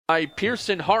by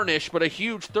Pearson Harnish, but a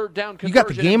huge third down conversion. You got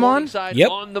the game on? Yep.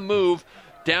 On the move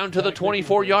down to the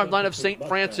 24-yard line of St.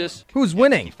 Francis. Who's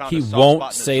winning? He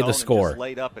won't say the score.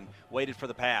 Laid up and waited for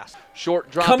the pass.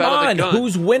 Short drop Come out on, of the gun.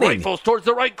 who's winning? Rifles towards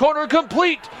the right corner,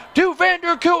 complete to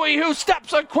Vander Cooey, who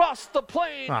steps across the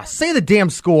plane. Say the damn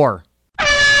score.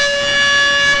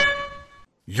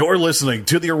 You're listening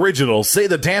to the original Say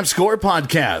the Damn Score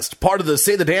podcast, part of the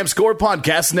Say the Damn Score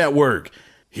podcast network.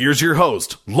 Here's your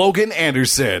host, Logan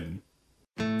Anderson.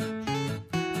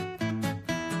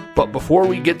 But before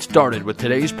we get started with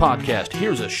today's podcast,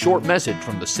 here's a short message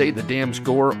from the Say the Damn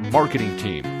Score marketing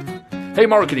team. Hey,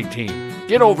 marketing team,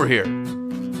 get over here.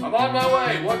 I'm on my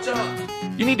way. What's up?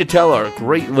 You need to tell our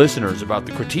great listeners about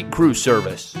the Critique Crew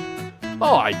service.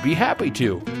 Oh, I'd be happy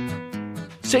to.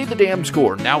 Say the Damn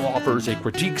Score now offers a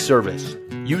critique service.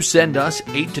 You send us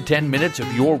 8 to 10 minutes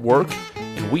of your work,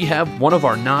 and we have one of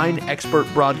our 9 expert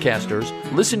broadcasters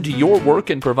listen to your work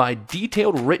and provide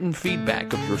detailed written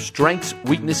feedback of your strengths,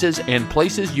 weaknesses, and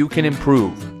places you can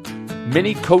improve.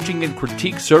 Many coaching and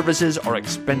critique services are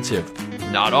expensive,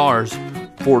 not ours.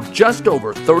 For just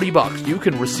over $30, you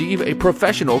can receive a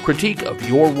professional critique of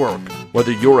your work.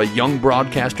 Whether you're a young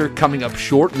broadcaster coming up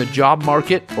short in the job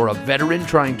market or a veteran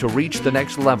trying to reach the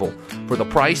next level, for the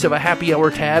price of a happy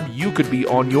hour tab, you could be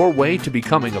on your way to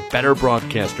becoming a better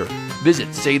broadcaster. Visit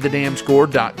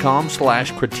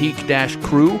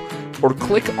saythedamnscore.com/critique-crew or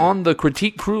click on the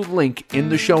Critique Crew link in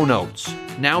the show notes.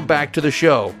 Now back to the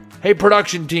show. Hey,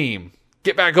 production team,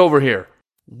 get back over here.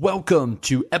 Welcome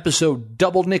to episode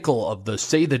double nickel of the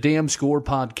Say the Damn Score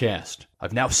podcast.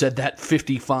 I've now said that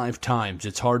 55 times.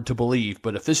 It's hard to believe,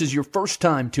 but if this is your first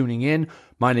time tuning in,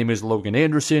 my name is Logan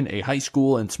Anderson, a high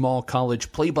school and small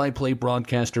college play-by-play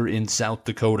broadcaster in South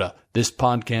Dakota. This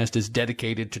podcast is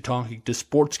dedicated to talking to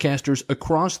sportscasters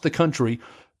across the country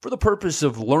for the purpose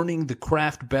of learning the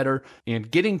craft better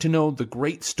and getting to know the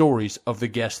great stories of the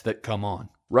guests that come on.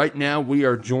 Right now, we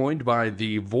are joined by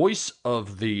the voice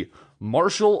of the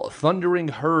Marshall Thundering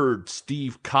Herd,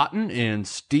 Steve Cotton. And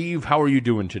Steve, how are you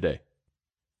doing today?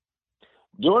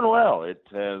 Doing well. It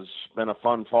has been a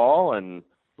fun fall and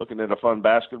looking at a fun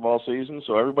basketball season,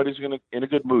 so everybody's in a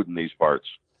good mood in these parts.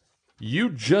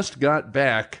 You just got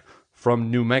back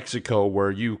from New Mexico, where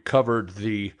you covered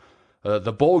the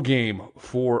bowl game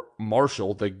for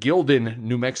Marshall, the Gildan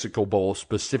New Mexico Bowl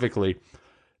specifically.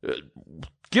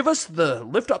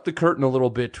 Lift up the curtain a little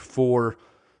bit for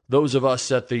those of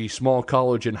us at the small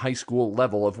college and high school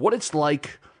level of what it's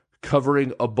like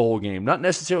covering a bowl game. Not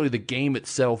necessarily the game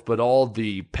itself, but all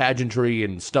the pageantry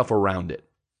and stuff around it.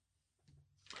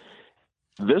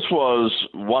 This was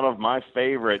one of my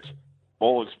favorite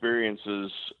bowl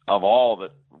experiences of all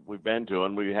that we've been to,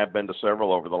 and we have been to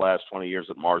several over the last 20 years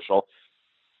at Marshall.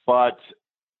 But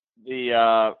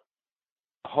the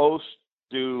hosts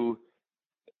do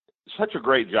such a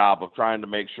great job of trying to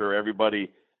make sure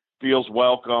everybody feels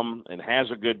welcome and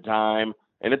has a good time.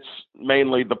 And it's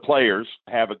mainly the players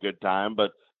have a good time,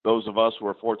 but those of us who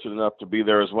are fortunate enough to be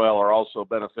there as well are also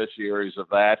beneficiaries of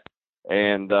that.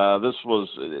 And this was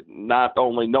not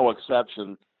only no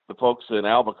exception. The folks in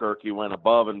Albuquerque went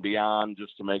above and beyond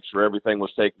just to make sure everything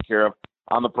was taken care of.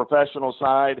 On the professional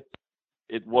side,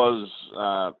 it was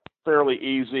fairly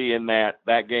easy in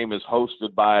that game is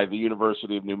hosted by the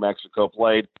University of New Mexico,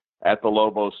 played at the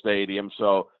Lobo Stadium.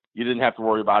 So you didn't have to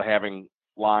worry about having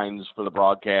lines for the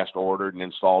broadcast ordered and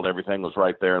installed. Everything was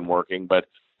right there and working. But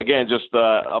again, just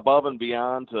above and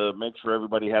beyond to make sure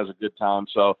everybody has a good time.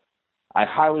 So I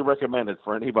highly recommend it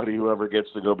for anybody who ever gets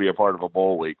to go be a part of a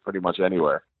bowl week, pretty much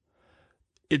anywhere.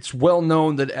 It's well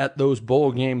known that at those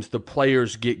bowl games, the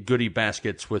players get goodie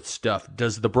baskets with stuff.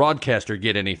 Does the broadcaster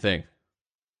get anything?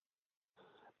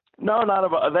 No, not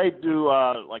about. They do.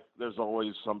 Like there's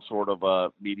always some sort of a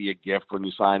media gift when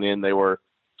you sign in. They were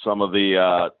some of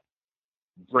the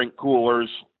drink coolers,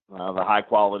 the high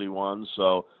quality ones.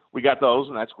 So we got those,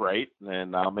 and that's great,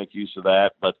 and I'll make use of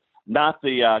that. But not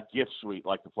the gift suite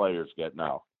like the players get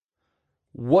now.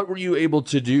 What were you able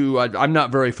to do? I'm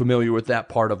not very familiar with that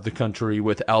part of the country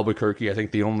with Albuquerque. I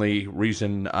think the only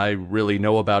reason I really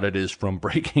know about it is from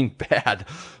Breaking Bad.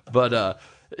 But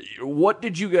what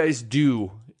did you guys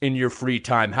do in your free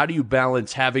time? How do you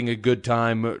balance having a good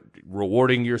time,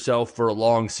 rewarding yourself for a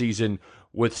long season,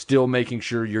 with still making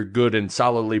sure you're good and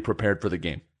solidly prepared for the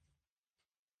game?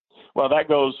 Well, that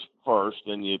goes first,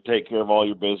 and you take care of all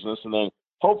your business, and then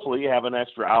hopefully you have an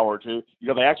extra hour or two. You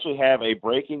know, they actually have a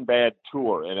Breaking Bad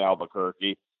tour in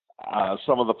Albuquerque.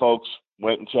 Some of the folks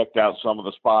went and checked out some of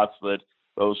the spots that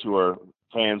those who are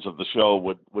fans of the show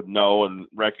would know and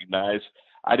recognize.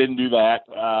 I didn't do that.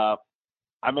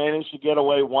 I managed to get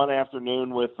away one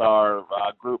afternoon with our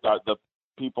group. The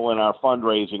people in our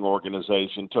fundraising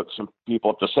organization took some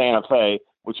people up to Santa Fe,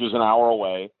 which is an hour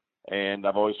away. And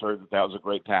I've always heard that was a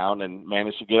great town, and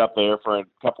managed to get up there for a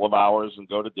couple of hours and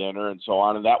go to dinner and so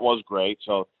on. And that was great.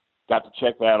 So got to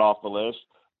check that off the list.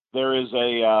 There is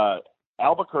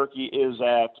Albuquerque is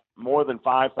at more than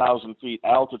 5,000 feet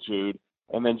altitude.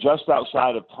 And then just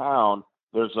outside of town,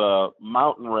 there's a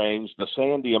mountain range, the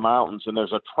Sandia Mountains, and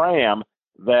there's a tram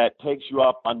that takes you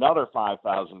up another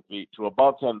 5,000 feet to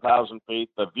above 10,000 feet.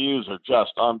 The views are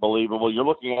just unbelievable. You're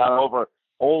looking out over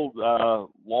old,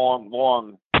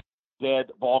 long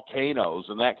dead volcanoes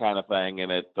and that kind of thing,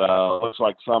 and it looks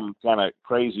like some kind of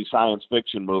crazy science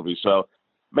fiction movie. So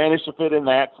managed to fit in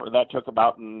that. That took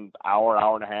about an hour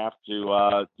and a half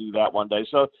to do that one day.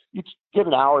 So you get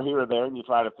an hour here or there, and you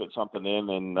try to fit something in.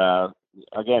 And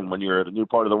again, when you're at a new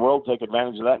part of the world, take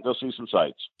advantage of that and go see some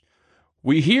sights.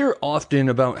 We hear often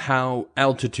about how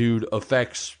altitude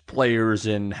affects players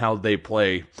and how they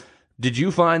play. Did you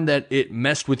find that it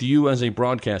messed with you as a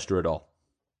broadcaster at all?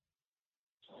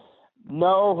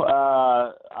 No,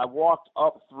 I walked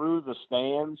up through the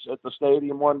stands at the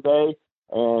stadium one day,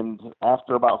 and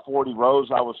after about 40 rows,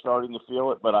 I was starting to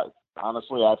feel it. But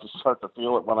honestly, I have to start to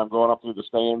feel it when I'm going up through the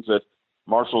stands at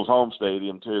Marshall's home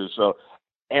stadium too. So,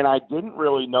 and I didn't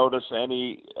really notice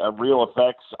any real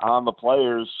effects on the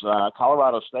players.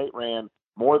 Colorado State ran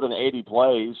more than 80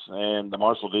 plays, and the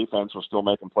Marshall defense was still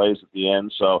making plays at the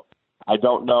end. So I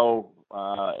don't know.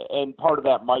 And part of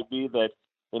that might be that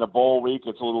in a bowl week,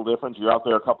 it's a little different. You're out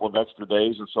there a couple of extra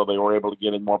days, and so they were able to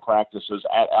get in more practices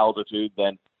at altitude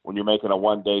than when you're making a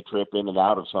one-day trip in and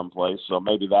out of someplace. So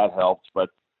maybe that helped. But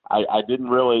I didn't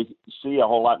really see a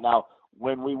whole lot. Now,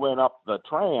 when we went up the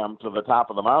tram to the top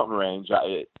of the mountain range,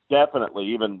 it definitely,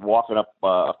 even walking up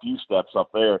a few steps up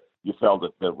there, you felt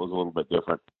it was a little bit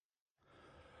different.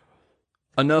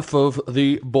 Enough of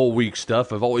the bowl week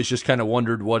stuff. I've always just kind of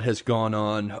wondered what has gone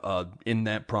on in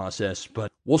that process.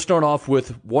 But we'll start off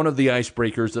with one of the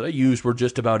icebreakers that I use for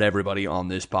just about everybody on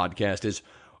this podcast is,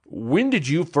 when did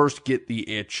you first get the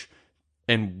itch,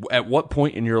 and at what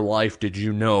point in your life did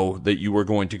you know that you were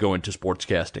going to go into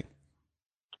sportscasting?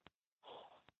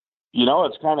 You know,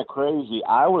 it's kind of crazy.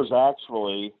 I was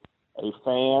actually a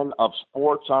fan of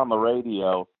sports on the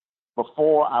radio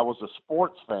before I was a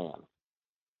sports fan.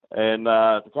 And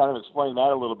to kind of explain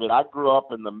that a little bit, I grew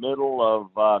up in the middle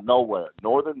of nowhere,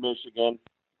 northern Michigan,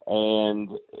 and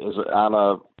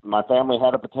my family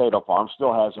had a potato farm,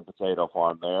 still has a potato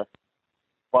farm there.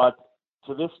 But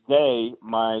to this day,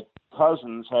 my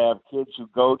cousins have kids who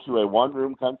go to a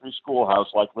one-room country schoolhouse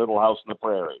like Little House on the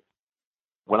Prairie.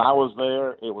 When I was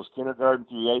there, it was kindergarten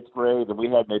through 8th grade, and we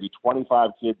had maybe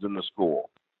 25 kids in the school.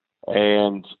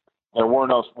 And there were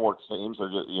no sports teams. They're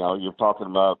just, you're talking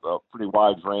about a pretty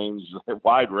wide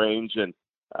range, and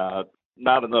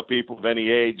not enough people of any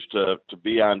age to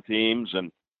be on teams.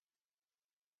 And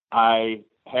I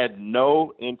had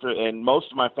no interest, and most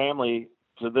of my family,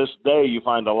 to this day, you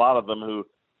find a lot of them who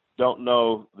don't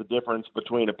know the difference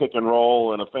between a pick and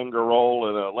roll and a finger roll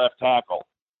and a left tackle.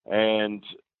 And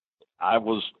I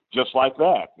was just like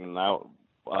that. And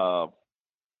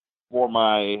for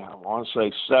my, I want to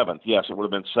say 7th, yes, it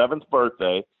would have been 7th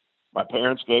birthday, my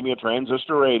parents gave me a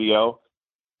transistor radio,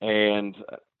 and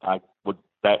I would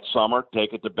that summer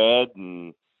take it to bed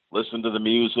and listen to the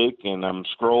music, and I'm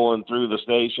scrolling through the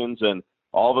stations, and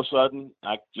all of a sudden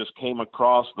I just came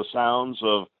across the sounds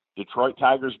of Detroit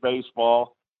Tigers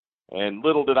baseball, and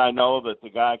little did I know that the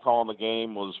guy calling the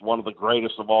game was one of the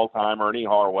greatest of all time, Ernie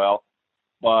Harwell.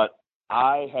 But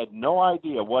I had no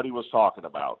idea what he was talking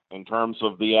about in terms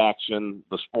of the action,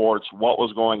 the sports, what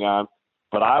was going on,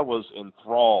 but I was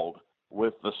enthralled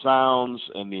with the sounds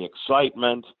and the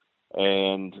excitement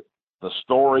and the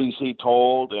stories he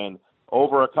told. And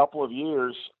over a couple of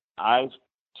years, I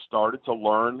started to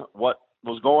learn what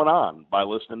was going on by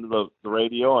listening to the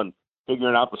radio and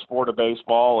figuring out the sport of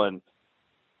baseball, and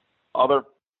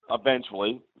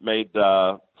eventually made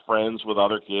friends with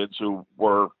other kids who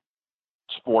were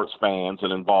sports fans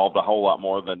and involved a whole lot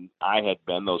more than I had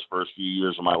been those first few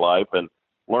years of my life, and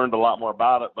learned a lot more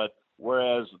about it. But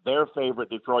whereas their favorite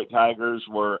Detroit Tigers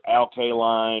were Al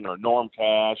Kaline or Norm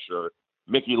Cash or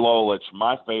Mickey Lolich,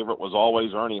 my favorite was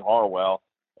always Ernie Harwell.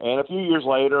 And a few years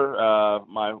later,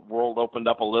 my world opened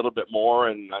up a little bit more,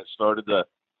 and I started to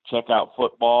check out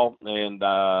football. And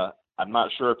I'm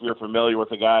not sure if you're familiar with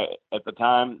the guy at the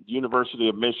time. University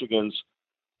of Michigan's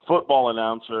football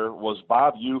announcer was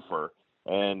Bob Ufer.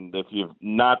 And if you've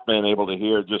not been able to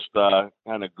hear, just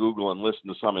kind of Google and listen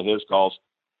to some of his calls.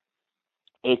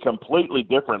 A completely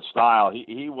different style.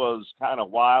 He was kind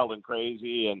of wild and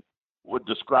crazy, and would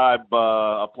describe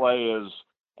a play as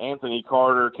Anthony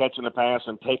Carter catching the pass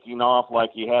and taking off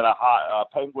like he had a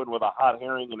penguin with a hot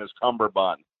herring in his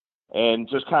cummerbund. And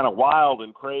just kind of wild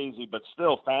and crazy, but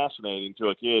still fascinating to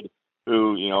a kid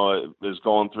who, is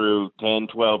going through 10,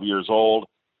 12 years old.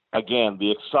 Again,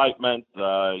 the excitement,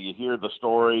 you hear the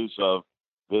stories of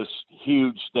this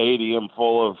huge stadium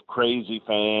full of crazy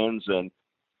fans. And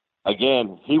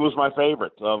again, he was my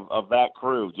favorite of that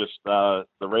crew, just the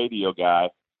radio guy.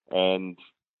 And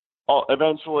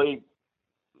eventually,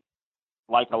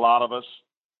 like a lot of us,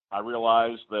 I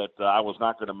realized that I was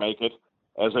not going to make it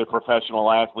as a professional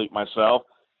athlete myself,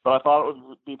 but I thought it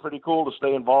would be pretty cool to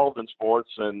stay involved in sports,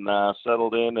 and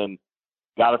settled in and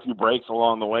got a few breaks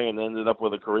along the way and ended up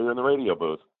with a career in the radio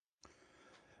booth.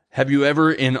 Have you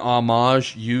ever, in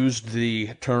homage, used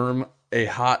the term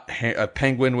a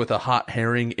penguin with a hot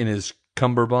herring in his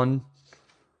cummerbund?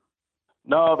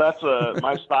 No, that's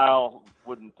my style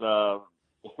wouldn't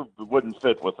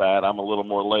fit with that. I'm a little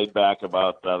more laid back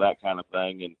about that kind of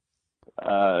thing, and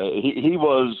he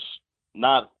was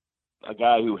not a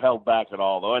guy who held back at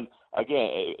all, though. And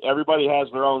again, everybody has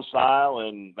their own style,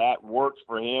 and that works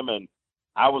for him. And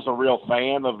I was a real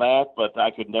fan of that, but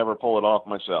I could never pull it off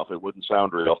myself. It wouldn't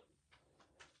sound real.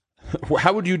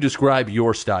 How would you describe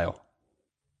your style?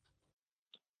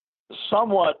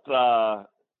 Somewhat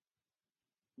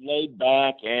laid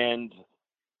back, and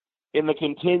in the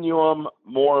continuum,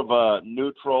 more of a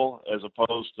neutral as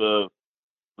opposed to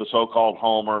the so-called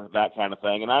homer, that kind of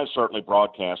thing. And I certainly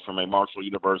broadcast from a Marshall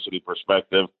University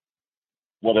perspective,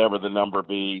 whatever the number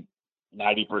be,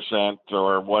 90%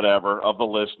 or whatever of the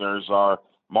listeners are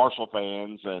Marshall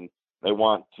fans, and they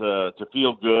want to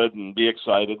feel good and be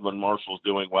excited when Marshall's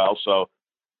doing well. So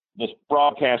this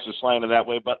broadcast is slanted that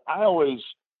way, but I always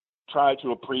try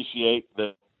to appreciate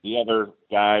that the other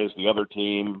guys, the other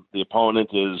team, the opponent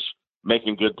is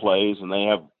making good plays, and they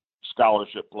have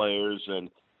scholarship players, and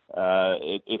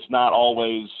it's not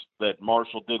always that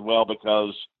Marshall did well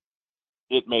because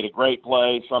it made a great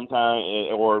play sometime,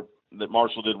 or that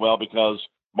Marshall did well because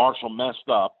Marshall messed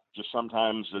up. Just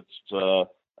sometimes it's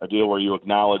a deal where you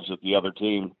acknowledge that the other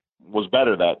team was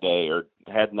better that day or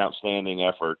had an outstanding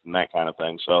effort and that kind of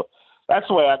thing. So that's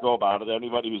the way I go about it.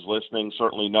 Anybody who's listening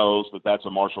certainly knows that that's a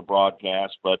Marshall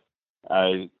broadcast, but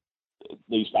at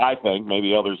least I think,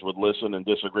 maybe others would listen and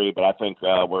disagree, but I think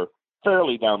we're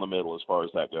fairly down the middle as far as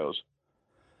that goes.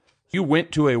 You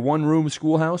went to a one-room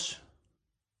schoolhouse?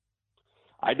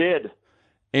 I did.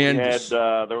 And we had,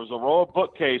 there was a row of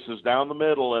bookcases down the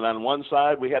middle, and on one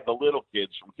side we had the little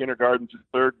kids from kindergarten to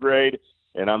third grade,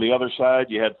 and on the other side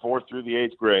you had fourth through the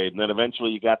eighth grade, and then eventually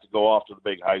you got to go off to the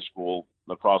big high school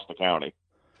across the county.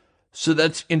 So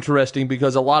that's interesting,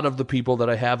 because a lot of the people that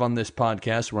I have on this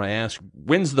podcast, when I ask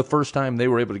when's the first time they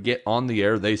were able to get on the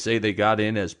air, they say they got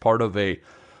in as part of a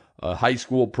high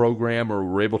school program, or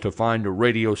were able to find a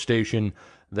radio station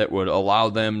that would allow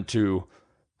them to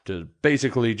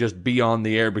basically just be on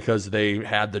the air because they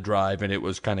had the drive and it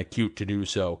was kind of cute to do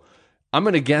so. I'm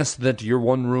going to guess that your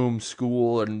one-room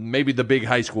school, and maybe the big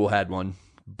high school had one,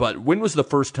 but when was the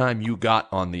first time you got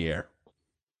on the air?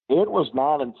 It was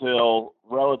not until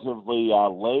relatively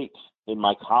late in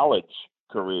my college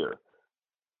career.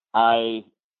 I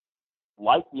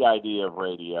liked the idea of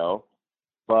radio,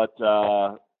 but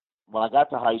when I got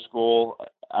to high school,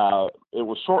 it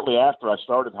was shortly after I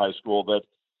started high school that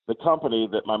the company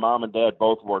that my mom and dad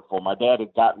both worked for, my dad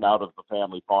had gotten out of the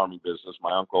family farming business.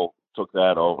 My uncle took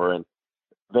that over, and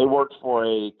they worked for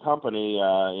a company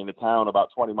in a town about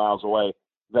 20 miles away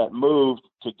that moved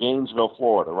to Gainesville,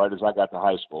 Florida, right as I got to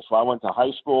high school. So I went to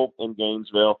high school in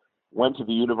Gainesville, went to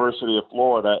the University of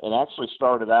Florida, and actually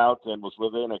started out and was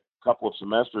within a couple of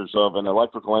semesters of an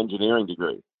electrical engineering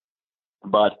degree.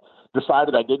 But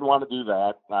decided I didn't want to do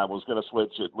that. I was going to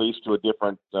switch at least to a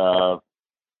different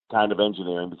kind of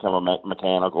engineering, become a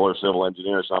mechanical or civil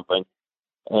engineer or something.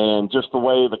 And just the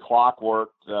way the clock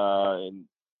worked and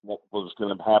what was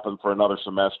going to happen for another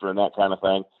semester and that kind of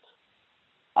thing,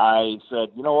 I said,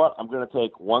 you know what, I'm going to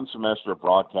take one semester of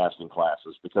broadcasting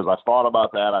classes, because I've thought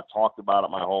about that. I've talked about it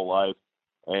my whole life.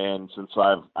 And since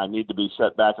I need to be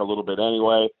set back a little bit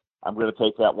anyway, I'm going to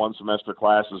take that one semester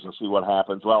classes and see what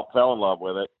happens. Well, fell in love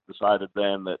with it, decided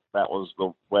then that was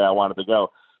the way I wanted to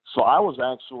go. So I was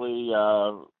actually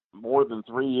more than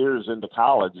 3 years into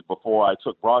college before I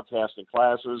took broadcasting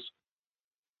classes,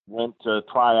 went to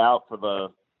try out for the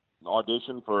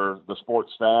audition for the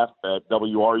sports staff at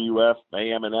WRUF,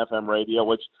 AM and FM radio,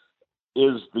 which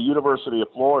is the University of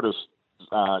Florida's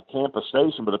campus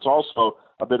station, but it's also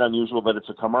a bit unusual that it's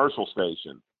a commercial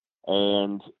station.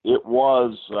 And it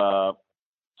was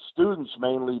students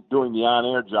mainly doing the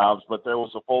on-air jobs, but there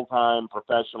was a full-time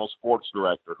professional sports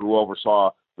director who oversaw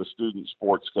the student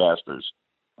sportscasters,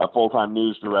 a full-time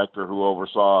news director who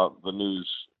oversaw the news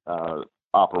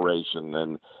operation,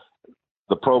 and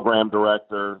the program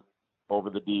director over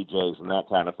the DJs and that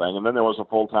kind of thing. And then there was a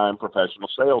full-time professional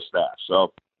sales staff.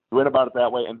 So we went about it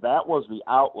that way, and that was the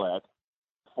outlet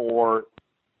for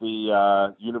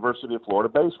the University of Florida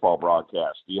baseball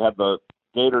broadcast. You had the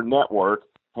Gator Network,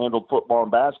 handled football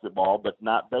and basketball, but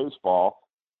not baseball.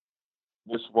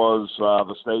 This was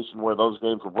the station where those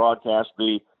games were broadcast.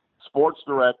 The sports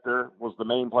director was the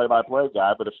main play-by-play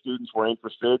guy, but if students were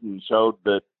interested and showed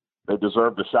that they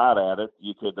deserved a shot at it,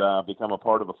 you could become a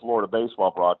part of the Florida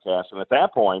baseball broadcast. And at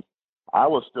that point, I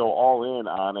was still all in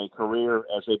on a career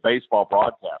as a baseball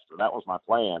broadcaster. That was my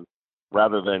plan,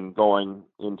 rather than going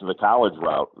into the college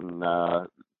route. And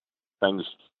things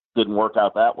didn't work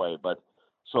out that way. But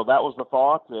so that was the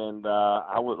thought, and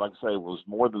I would, like I say, it was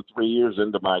more than 3 years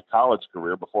into my college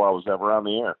career before I was ever on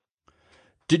the air.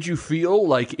 Did you feel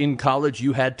like in college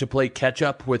you had to play catch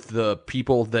up with the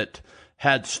people that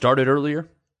had started earlier?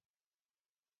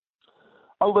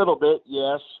 A little bit,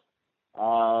 yes.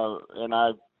 And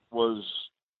I was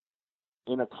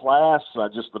in a class,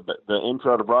 just the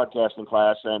intro to broadcasting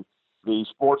class, and the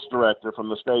sports director from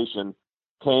the station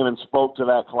came and spoke to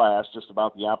that class just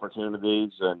about the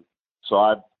opportunities. And so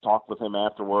I talked with him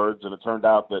afterwards, and it turned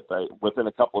out that within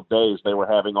a couple of days they were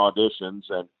having auditions.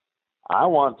 And I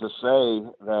want to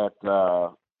say that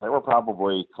there were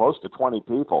probably close to 20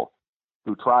 people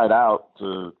who tried out.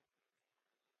 To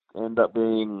end up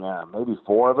being maybe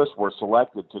 4 of us were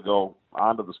selected to go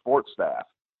onto the sports staff.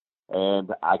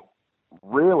 And I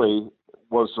really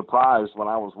was surprised when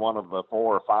I was one of the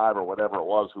 4 or 5 or whatever it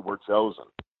was who were chosen,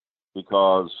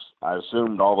 because I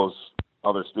assumed all those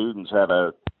other students had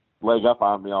a leg up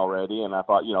on me already, and I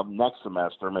thought, next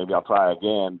semester maybe I'll try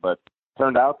again. But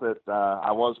turned out that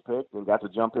I was picked and got to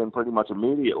jump in pretty much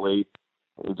immediately,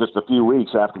 just a few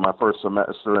weeks after my first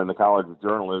semester in the College of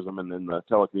Journalism and in the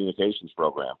telecommunications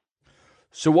program.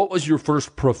 So what was your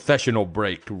first professional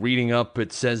break? Reading up,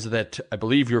 it says that I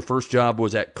believe your first job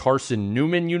was at Carson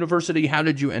Newman University. How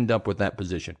did you end up with that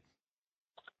position?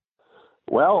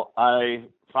 Well, I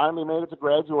finally made it to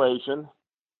graduation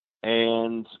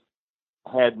and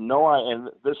had no idea. And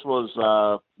this was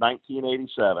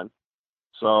 1987,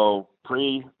 so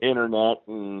pre-internet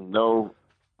and no.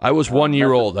 I was 1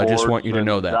 year old. I just want you to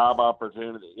know that. Job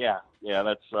opportunity. Yeah,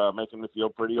 that's making me feel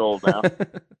pretty old now.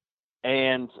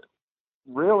 And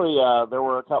really, there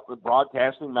were a couple of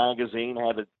Broadcasting Magazine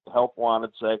had a help wanted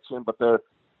section, but there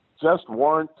just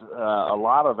weren't a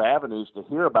lot of avenues to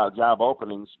hear about job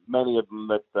openings, many of them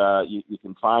that you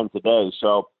can find today.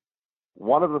 So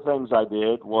one of the things I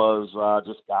did was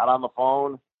just got on the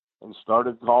phone and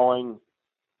started calling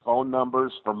phone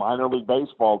numbers for minor league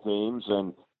baseball teams,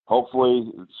 and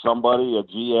hopefully somebody, a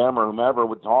GM or whomever,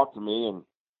 would talk to me, and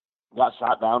got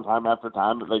shot down time after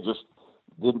time that they just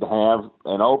didn't have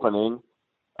an opening.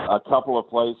 A couple of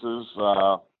places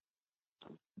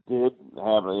did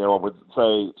have, would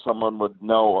say someone would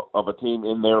know of a team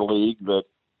in their league that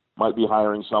might be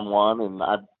hiring someone, and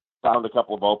I found a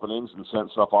couple of openings and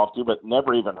sent stuff off to, but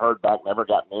never even heard back, never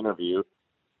got an interview.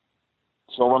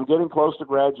 So I'm getting close to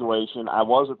graduation. I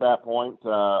was at that point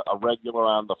a regular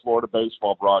on the Florida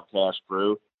baseball broadcast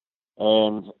crew,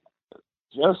 and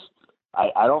just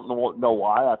I don't know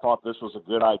why I thought this was a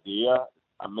good idea.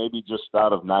 Maybe just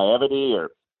out of naivety or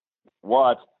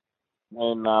what.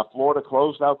 When Florida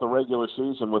closed out the regular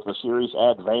season with a series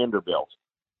at Vanderbilt,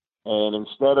 and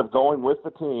instead of going with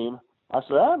the team, I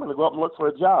said, I'm going to go up and look for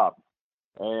a job.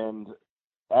 And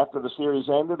after the series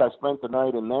ended, I spent the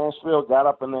night in Nashville, got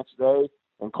up the next day,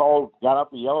 and got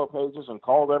up the Yellow Pages and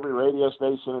called every radio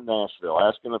station in Nashville,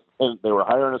 asking if they were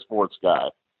hiring a sports guy.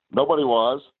 Nobody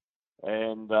was.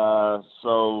 And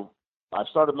so I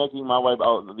started making my way.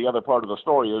 The other part of the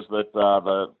story is that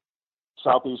the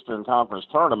Southeastern Conference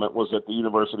tournament was at the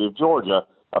University of Georgia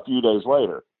a few days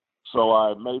later. So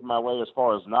I made my way as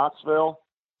far as Knoxville,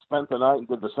 spent the night and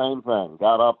did the same thing.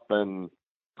 Got up and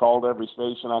called every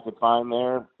station I could find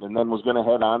there, and then was going to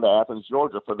head on to Athens,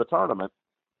 Georgia for the tournament.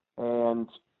 And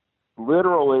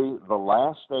literally the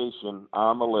last station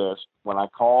on the list, when I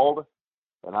called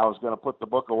and I was going to put the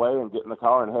book away and get in the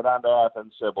car and head on to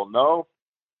Athens, said, well, no,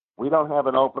 we don't have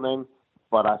an opening,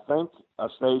 but I think a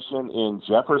station in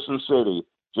Jefferson City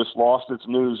just lost its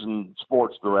news and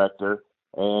sports director,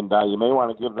 and you may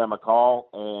want to give them a call,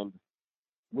 and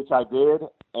which I did.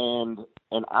 And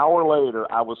an hour later,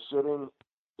 I was sitting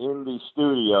in the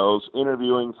studios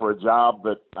interviewing for a job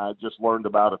that I just learned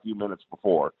about a few minutes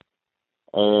before.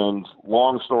 And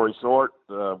long story short,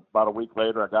 about a week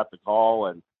later, I got the call,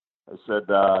 and They said,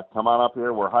 come on up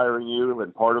here, we're hiring you.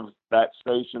 And part of that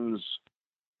station's,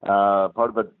 part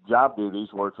of the job duties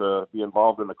were to be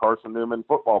involved in the Carson Newman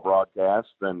football broadcast,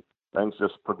 and things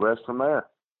just progressed from there.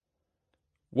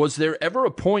 Was there ever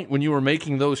a point when you were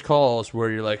making those calls where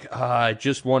you're like, I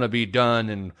just want to be done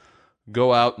and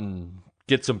go out and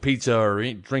get some pizza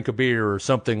or drink a beer or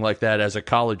something like that as a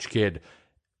college kid,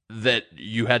 that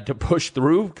you had to push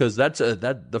through? Because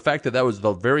the fact that was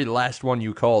the very last one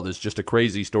you called is just a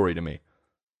crazy story to me.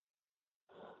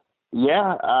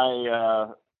 Yeah,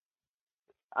 I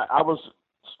was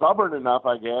stubborn enough,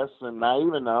 I guess, and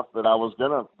naive enough that I was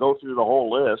going to go through the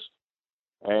whole list.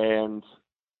 And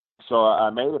so I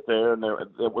made it there, and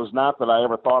it was not that I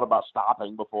ever thought about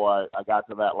stopping before I got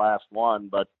to that last one.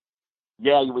 But,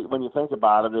 yeah, when you think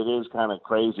about it, it is kind of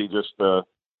crazy just to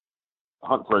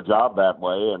hunt for a job that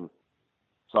way. And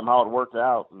somehow it worked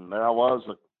out. And there I was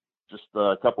just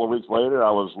a couple of weeks later.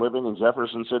 I was living in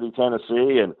Jefferson City,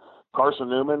 Tennessee, and Carson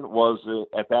Newman was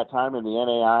at that time in the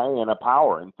NAIA and a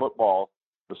power in football.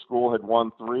 The school had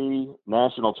won 3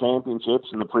 national championships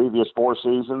in the previous 4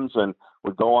 seasons and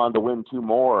would go on to win 2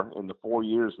 more in the 4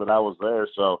 years that I was there.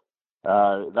 So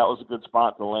that was a good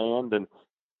spot to land. And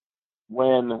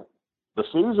when the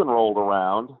season rolled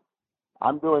around,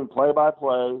 I'm doing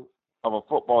play-by-play of a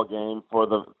football game for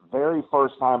the very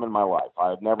first time in my life. I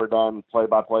had never done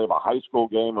play-by-play of a high school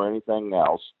game or anything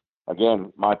else.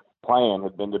 Again, my plan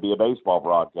had been to be a baseball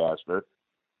broadcaster.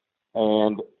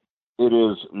 And it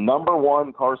is number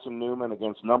 1 Carson Newman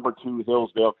against number 2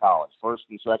 Hillsdale College, first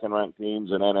and second ranked teams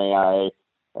in NAIA.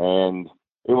 And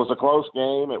it was a close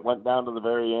game. It went down to the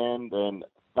very end. And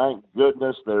thank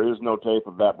goodness there is no tape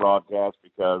of that broadcast,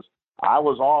 because I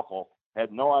was awful,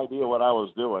 had no idea what I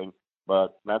was doing,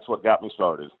 but that's what got me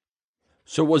started.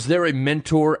 So was there a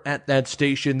mentor at that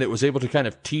station that was able to kind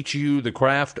of teach you the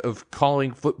craft of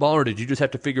calling football, or did you just have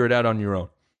to figure it out on your own?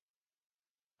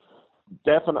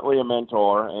 Definitely a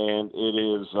mentor, and it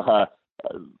is,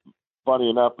 funny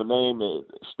enough, the name is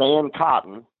Stan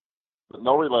Cotton,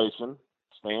 no relation.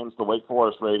 Stan's the Wake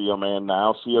Forest radio man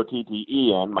now,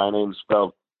 Cotten. My name's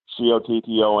spelled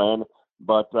Cotton,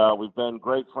 but we've been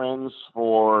great friends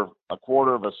for a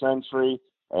quarter of a century,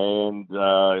 and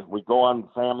we go on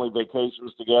family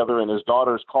vacations together, and his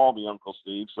daughters call me Uncle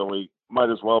Steve, so we might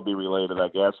as well be related, I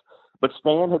guess. But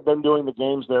Stan had been doing the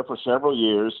games there for several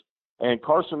years, and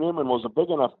Carson Newman was a big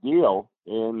enough deal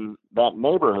in that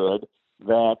neighborhood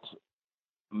that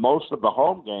most of the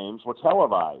home games were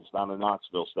televised on a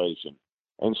Knoxville station.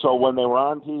 And so when they were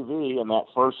on TV, and that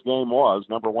first game was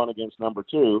number 1 against number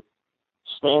 2,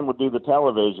 Stan would do the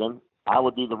television, I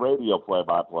would do the radio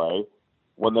play-by-play.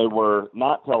 When they were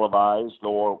not televised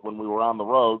or when we were on the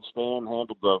road, Stan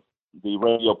handled the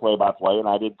radio play-by-play, and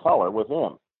I did color with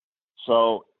him.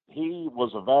 So he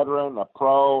was a veteran, a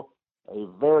pro, a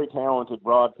very talented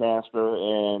broadcaster,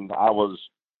 and I was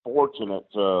fortunate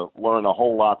to learn a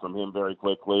whole lot from him very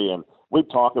quickly. And we'd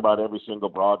talk about every single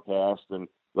broadcast and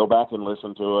go back and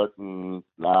listen to it, and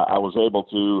I was able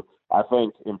to, I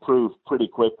think, improve pretty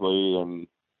quickly, and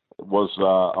was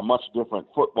a much different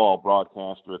football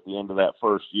broadcaster at the end of that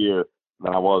first year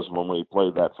than I was when we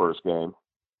played that first game.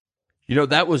 You know,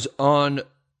 that was on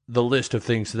the list of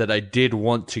things that I did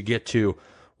want to get to,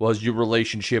 was your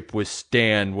relationship with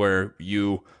Stan, where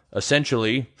you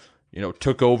essentially,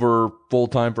 took over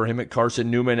full-time for him at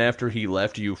Carson Newman after he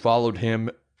left. You followed him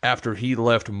after he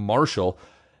left Marshall.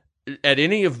 At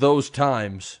any of those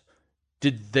times,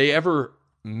 did they ever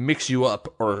mix you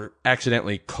up or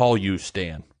accidentally call you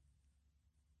Stan?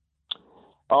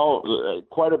 Oh,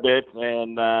 quite a bit,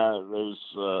 and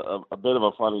there's a bit of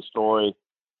a funny story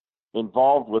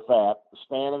involved with that.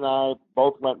 Stan and I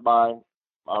both went by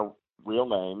our real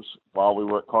names while we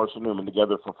were at Carson Newman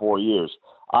together for 4 years.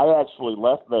 I actually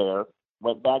left there,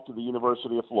 went back to the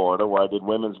University of Florida, where I did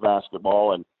women's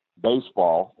basketball and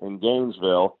baseball in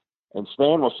Gainesville, and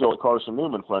Stan was still at Carson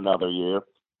Newman for another year.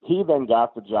 He then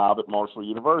got the job at Marshall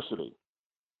University,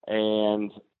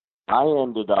 and I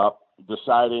ended up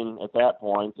deciding at that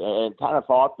point, and kind of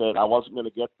thought that I wasn't going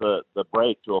to get the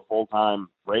break to a full-time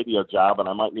radio job, and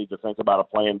I might need to think about a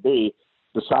plan B.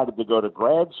 Decided to go to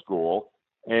grad school,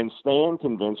 and Stan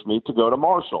convinced me to go to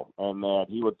Marshall, and that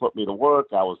he would put me to work.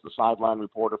 I was the sideline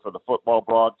reporter for the football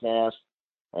broadcast,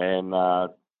 and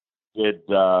did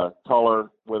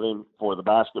color with him for the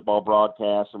basketball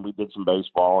broadcast, and we did some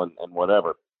baseball and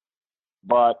whatever.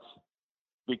 But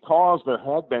because there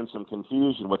had been some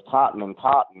confusion with Cotton and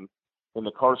Cotton in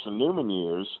the Carson Newman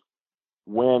years,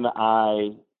 when I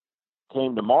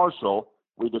came to Marshall,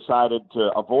 we decided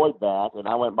to avoid that, and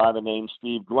I went by the name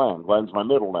Steve Glenn. Glenn's my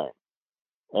middle name.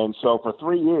 And so for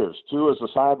 3 years, 2 as a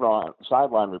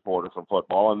sideline reporter for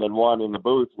football, and then 1 in the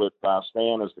booth with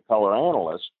Stan as the color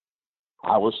analyst,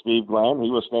 I was Steve Glenn.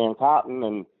 He was Stan Cotton.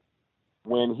 And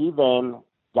when he then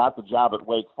got the job at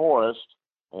Wake Forest,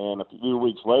 and a few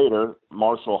weeks later,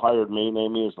 Marshall hired me,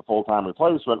 named me as the full-time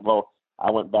replacement, well,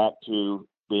 I went back to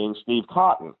being Steve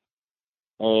Cotton.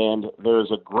 And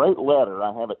there's a great letter,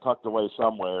 I have it tucked away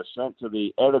somewhere, sent to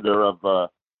the editor of the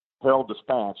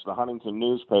Herald-Dispatch, the Huntington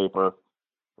newspaper,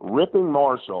 ripping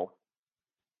Marshall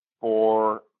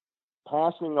for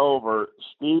passing over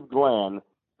Steve Glenn,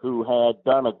 who had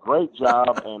done a great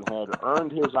job and had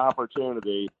earned his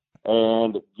opportunity,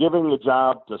 and giving the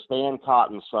job to Stan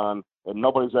Cotton's son, and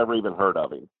nobody's ever even heard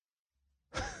of him.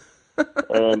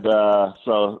 And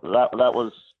so that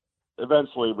was,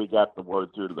 eventually we got the word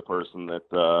through to the person that,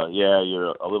 yeah,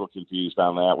 you're a little confused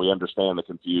on that. We understand the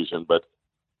confusion, but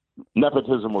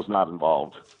nepotism was not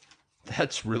involved.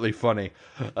 That's really funny.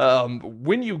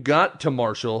 When you got to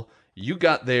Marshall, you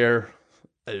got there,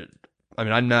 I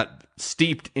mean, I'm not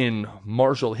steeped in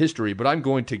Marshall history, but I'm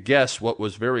going to guess what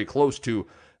was very close to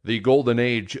the golden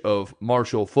age of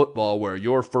Marshall football, where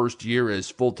your first year as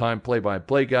full-time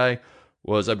play-by-play guy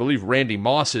was, I believe, Randy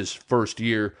Moss's first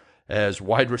year as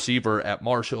wide receiver at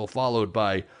Marshall, followed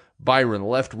by Byron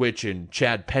Leftwich and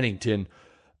Chad Pennington.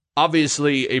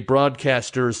 Obviously, a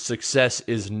broadcaster's success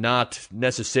is not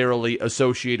necessarily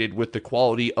associated with the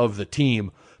quality of the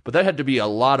team, but that had to be a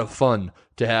lot of fun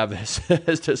to have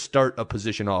as to start a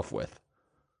position off with.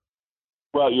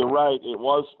 Well, you're right. It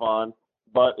was fun,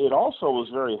 but it also was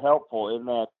very helpful in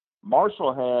that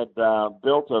Marshall had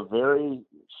built a very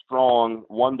strong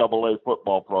 1AA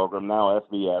football program, now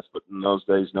FBS, but in those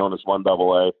days known as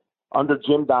 1AA. Under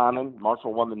Jim Donnan,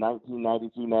 Marshall won the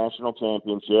 1992 national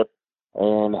championship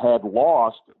and had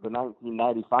lost the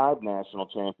 1995 national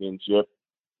championship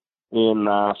in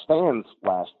Stan's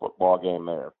last football game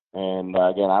there. And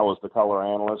again, I was the color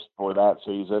analyst for that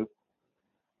season.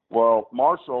 Well,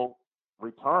 Marshall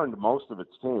returned most of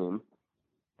its team,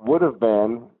 would have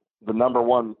been the number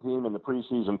 1 team in the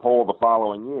preseason poll the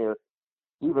following year,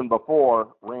 even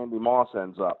before Randy Moss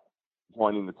ends up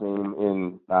joining the team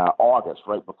in August,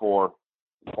 right before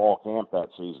fall camp that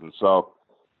season. So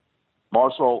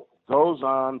Marshall goes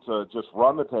on to just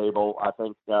run the table. I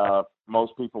think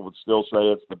most people would still say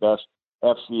it's the best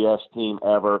FCS team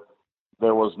ever.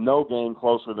 There was no game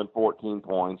closer than 14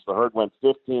 points. The Herd went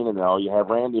 15-0. You have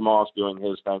Randy Moss doing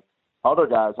his thing. Other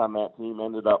guys on that team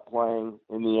ended up playing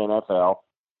in the NFL.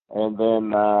 And then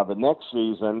the next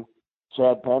season,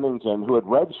 Chad Pennington, who had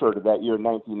redshirted that year in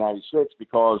 1996,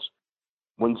 because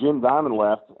when Jim Donnan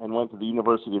left and went to the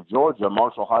University of Georgia,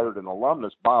 Marshall hired an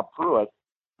alumnus, Bob Pruitt,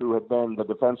 who had been the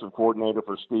defensive coordinator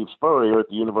for Steve Spurrier at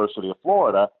the University of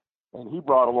Florida. And he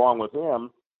brought along with him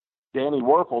Danny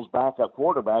Werfel's backup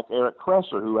quarterback, Eric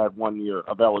Kresser, who had 1 year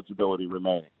of eligibility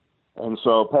remaining. And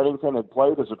so Pennington had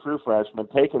played as a true freshman,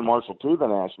 taken Marshall to the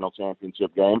national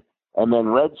championship game, and then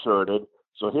redshirted.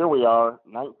 So here we are,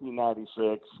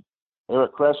 1996.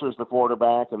 Eric Kresser's the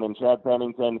quarterback, and then Chad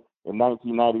Pennington in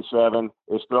 1997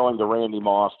 is throwing to Randy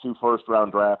Moss, 2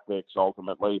 first-round draft picks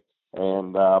ultimately.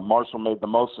 And Marshall made the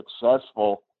most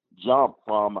successful jump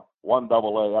from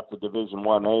 1AA up to Division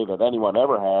 1A that anyone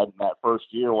ever had. And that first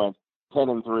year went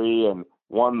 10-3 and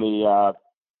won the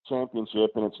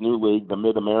championship in its new league, the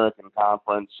Mid-American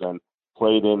Conference, and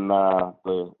played in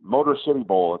the Motor City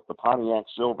Bowl at the Pontiac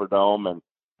Silverdome and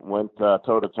went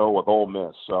toe-to-toe with Ole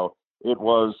Miss. So it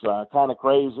was kind of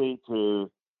crazy to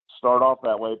start off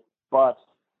that way. But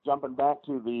jumping back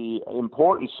to the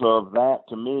importance of that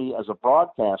to me as a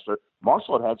broadcaster,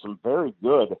 Marshall had some very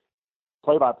good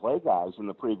play-by-play guys in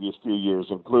the previous few years,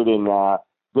 including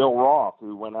Bill Roth,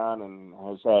 who went on and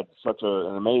has had such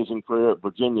an amazing career at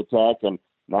Virginia Tech and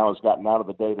now has gotten out of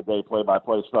the day-to-day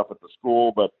play-by-play stuff at the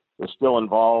school, but is still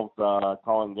involved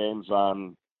calling games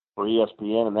for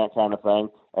ESPN and that kind of thing.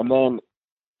 And then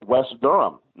Wes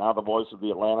Durham, now the voice of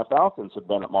the Atlanta Falcons, had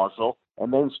been at Marshall,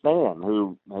 and then Stan,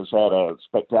 who has had a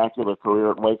spectacular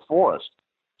career at Wake Forest.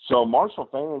 So Marshall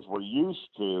fans were used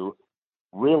to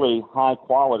really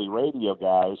high-quality radio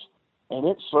guys, and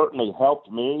it certainly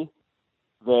helped me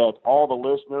that all the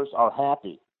listeners are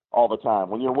happy all the time.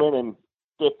 When you're winning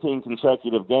 15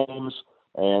 consecutive games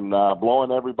and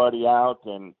blowing everybody out,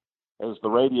 and as the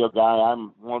radio guy,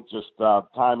 I'm just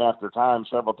time after time,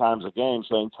 several times a game,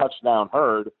 saying touchdown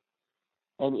Herd.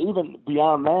 And even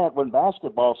beyond that, when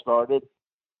basketball started,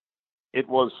 it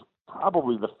was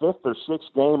probably the 5th or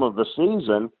 6th game of the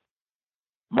season.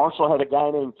 Marshall had a guy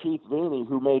named Keith Veeney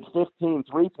who made 15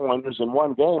 three-pointers in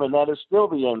one game, and that is still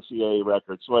the NCAA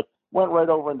record. So it went right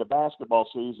over into basketball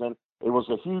season. It was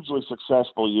a hugely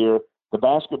successful year. the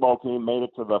basketball team made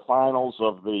it to the finals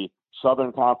of the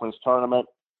Southern Conference tournament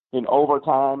in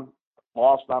overtime,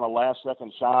 lost on a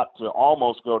last-second shot to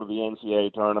almost go to the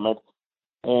NCAA tournament.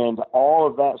 And all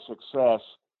of that success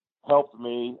helped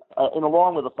me, and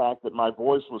along with the fact that my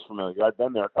voice was familiar. I'd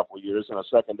been there a couple of years in a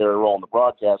secondary role in the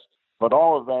broadcast, but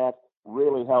all of that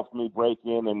really helped me break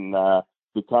in and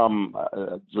become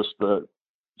just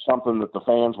something that the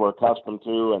fans were accustomed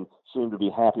to and seemed to be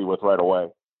happy with right away.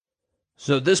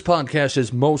 So this podcast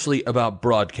is mostly about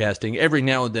broadcasting. Every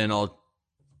now and then I'll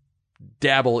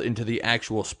dabble into the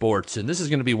actual sports, and this is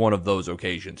going to be one of those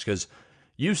occasions because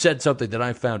you said something that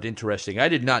I found interesting. I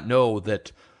did not know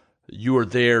that you were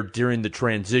there during the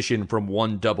transition from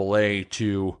 1AA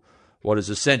to what is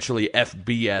essentially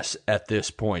FBS at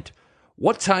this point.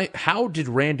 How did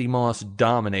Randy Moss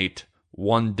dominate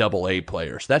 1AA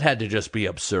players? That had to just be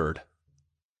absurd.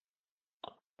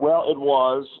 Well, it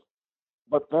was,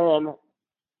 but then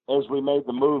as we made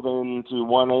the move into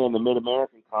 1A in the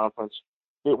Mid-American Conference,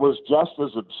 it was just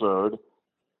as absurd.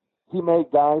 He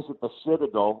made guys at the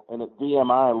Citadel and at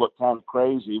VMI look kind of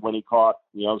crazy when he caught,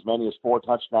 as many as 4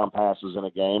 touchdown passes in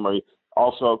a game, or he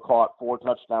also caught 4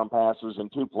 touchdown passes in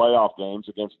 2 playoff games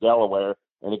against Delaware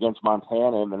and against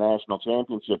Montana in the national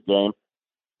championship game.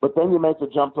 But then you make the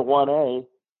jump to 1A,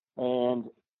 and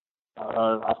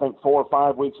I think 4 or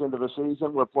 5 weeks into the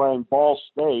season, we're playing Ball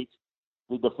State,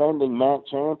 the defending MAC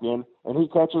champion, and he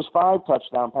catches 5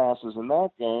 touchdown passes in that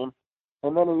game.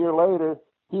 And then a year later,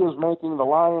 he is making the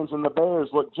Lions and the Bears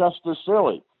look just as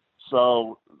silly.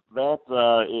 So that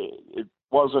it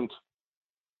wasn't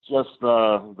just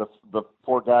the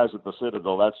poor guys at the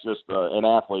Citadel. That's just an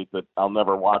athlete that I'll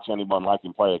never watch anyone like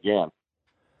him play again.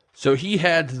 So he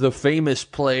had the famous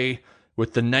play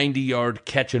with the 90-yard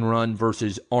catch and run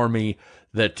versus Army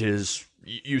that is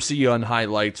you see on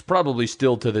highlights, probably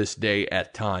still to this day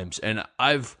at times. And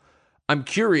I'm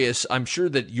curious, I'm sure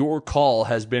that your call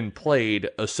has been played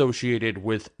associated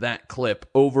with that clip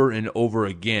over and over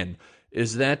again.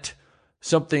 Is that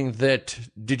something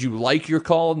did you like your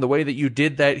call and the way that you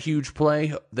did that huge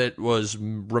play that was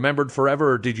remembered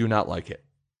forever, or did you not like it?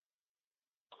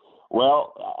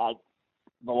 Well,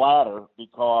 the latter,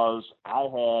 because I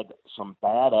had some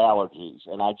bad allergies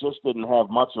and I just didn't have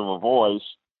much of a voice.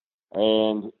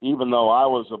 And even though I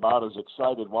was about as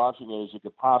excited watching it as you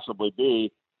could possibly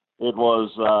be, it was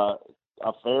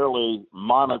a fairly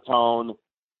monotone,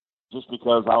 just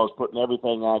because I was putting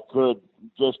everything I could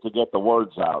just to get the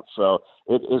words out. So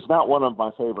it's not one of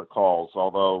my favorite calls,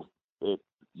 although it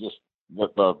just,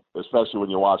 especially when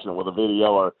you're watching it with a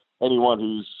video, or anyone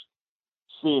who's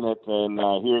seen it and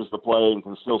hears the play and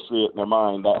can still see it in their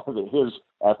mind, that his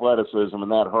athleticism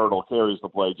and that hurdle carries the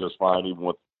play just fine, even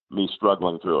with me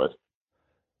struggling through it.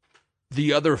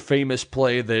 The other famous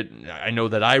play that I know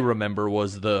that I remember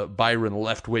was the Byron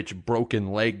Leftwich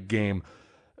broken leg game.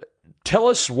 Tell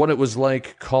us what it was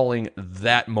like calling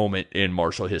that moment in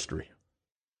Marshall history.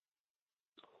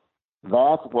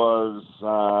 That was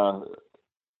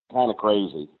kind of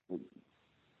crazy.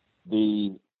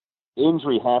 The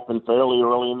injury happened fairly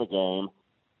early in the game.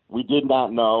 We did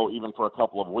not know, even for a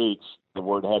couple of weeks, the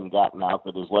word hadn't gotten out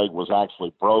that his leg was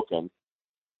actually broken.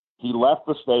 He left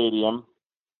the stadium.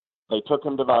 They took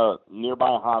him to the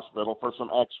nearby hospital for some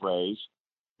x-rays.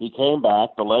 He came back,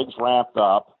 the legs wrapped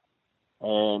up,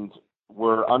 and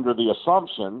we're under the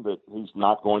assumption that he's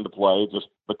not going to play just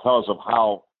because of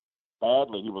how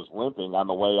badly he was limping on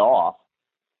the way off.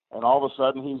 And all of a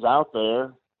sudden he's out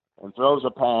there and throws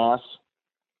a pass.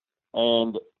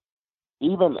 And we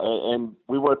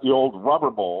were at the old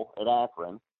Rubber Bowl at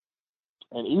Akron,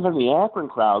 and even the Akron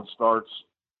crowd starts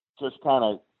just kind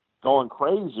of going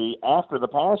crazy after the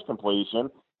pass completion,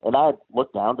 and I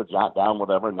looked down to jot down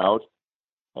whatever note.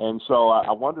 And so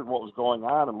I wondered what was going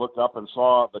on and looked up and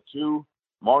saw the 2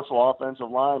 Marshall offensive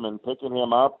linemen picking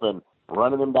him up and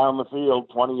running him down the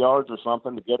field 20 yards or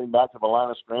something to get him back to the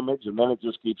line of scrimmage, and then it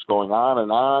just keeps going on.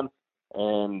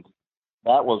 And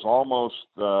that was almost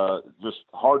just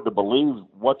hard to believe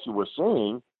what you were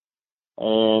seeing.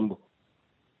 And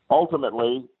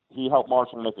ultimately, he helped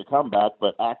Marshall make a comeback,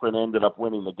 but Akron ended up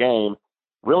winning the game.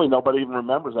 Really, nobody even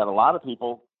remembers that. A lot of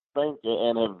people think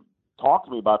and have talked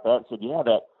to me about that and said, yeah,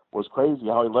 that was crazy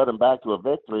how he led him back to a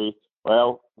victory.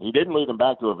 Well, he didn't lead him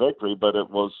back to a victory, but it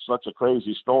was such a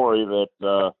crazy story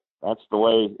that that's the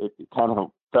way it kind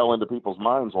of fell into people's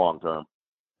minds long term.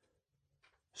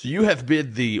 So you have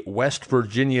been the West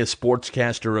Virginia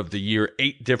Sportscaster of the Year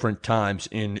 8 different times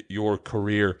in your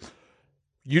career.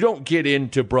 You don't get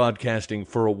into broadcasting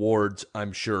for awards,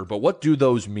 I'm sure, but what do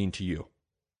those mean to you?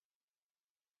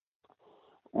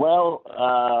 Well,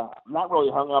 I'm not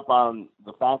really hung up on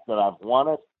the fact that I've won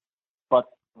it.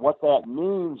 what that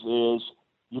means is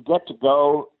you get to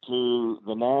go to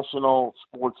the National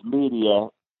Sports Media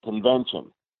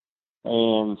Convention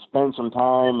and spend some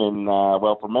time in,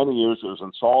 for many years it was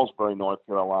in Salisbury, North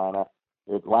Carolina.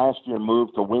 It last year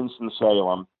moved to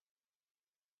Winston-Salem.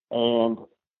 And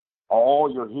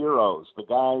all your heroes, the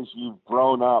guys you've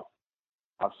grown up,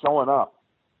 are showing up.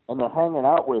 And they're hanging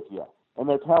out with you. And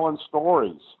they're telling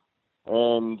stories.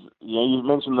 And, you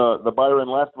mentioned the Byron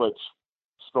Leftwich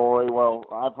story. Well,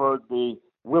 I've heard the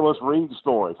Willis Reed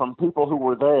story from people who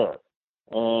were there.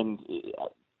 And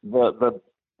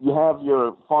you have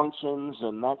your functions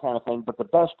and that kind of thing, but the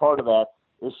best part of that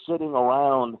is sitting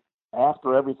around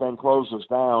after everything closes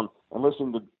down and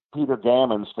listening to Peter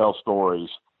Gammons tell stories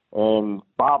and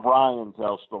Bob Ryan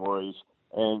tell stories,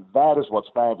 and that is what's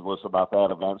fabulous about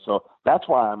that event. So that's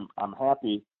why I'm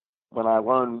happy when I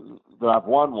learn that I've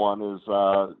won one. Is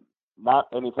not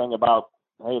anything about,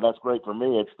 hey, that's great for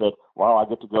me. It's that, wow, I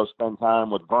get to go spend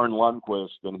time with Vern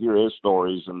Lundquist and hear his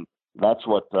stories, and that's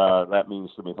what that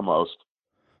means to me the most.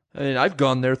 And I've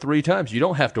gone there 3 times. You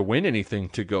don't have to win anything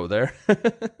to go there.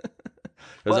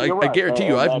 Because I guarantee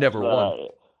you, I've never won.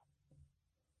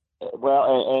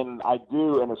 And I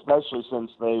do, and especially since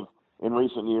they've, in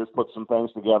recent years, put some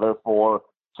things together for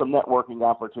some networking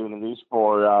opportunities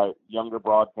for younger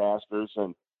broadcasters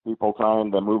and people trying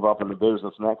to move up in the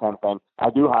business and that kind of thing.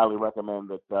 I do highly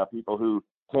recommend that people who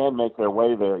can make their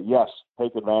way there, yes,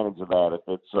 take advantage of that.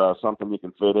 If it's something you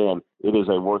can fit in, it is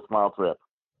a worthwhile trip.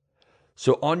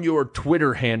 So on your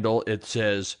Twitter handle, it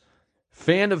says,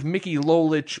 fan of Mickey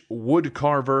Lolich, wood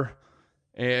carver,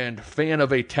 and fan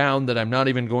of a town that I'm not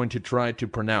even going to try to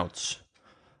pronounce.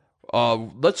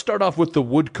 Let's start off with the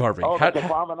wood carving. Oh, the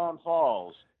Tequamanon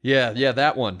Falls. Yeah,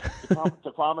 that one.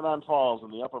 Tequamanon Falls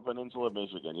in the Upper Peninsula of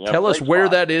Michigan. Yeah, tell us where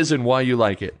that is and why you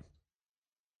like it.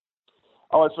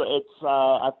 Oh, it's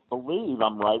I believe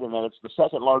I'm right in that it's the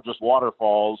second largest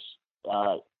waterfalls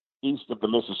east of the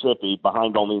Mississippi,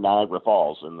 behind only Niagara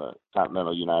Falls in the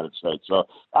continental United States. So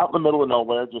out in the middle of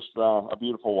nowhere, just a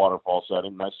beautiful waterfall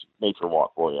setting, nice nature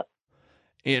walk for you.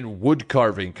 And wood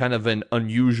carving, kind of an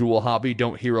unusual hobby.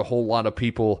 Don't hear a whole lot of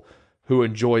people who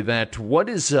enjoy that. What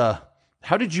is,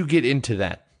 how did you get into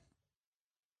that?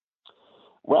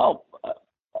 Well,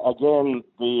 again,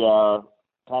 the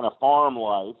kind of farm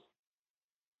life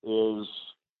is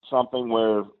something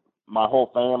where my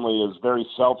whole family is very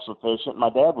self-sufficient. My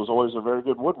dad was always a very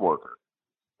good woodworker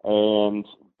and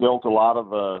built a lot of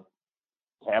the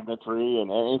cabinetry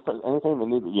and anything they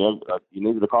needed. You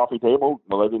needed a coffee table.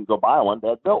 Well, they didn't go buy one.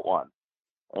 Dad built one.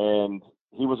 And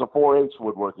he was a 4-H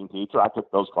woodworking teacher. I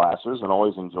took those classes and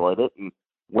always enjoyed it. And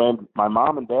when my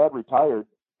mom and dad retired,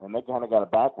 and they kind of got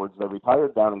it backwards, they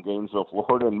retired down in Gainesville,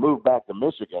 Florida, and moved back to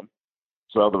Michigan.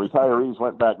 So the retirees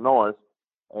went back north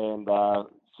and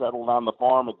settled on the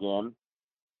farm again.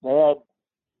 Dad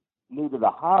needed a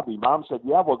hobby. Mom said,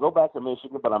 yeah, we'll go back to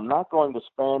Michigan, but I'm not going to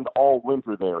spend all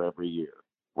winter there every year.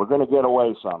 We're going to get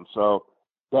away some. So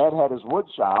Dad had his wood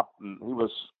shop, and he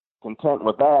was content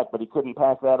with that, but he couldn't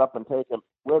pack that up and take it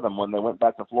with him when they went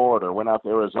back to Florida or went out to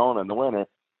Arizona in the winter.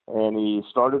 And he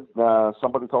started,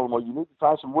 somebody told him, well, you need to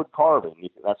try some wood carving.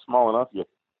 That's small enough. You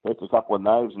take a couple of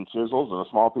knives and chisels and a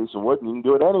small piece of wood, and you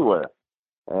can do it anywhere.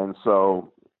 And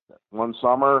so one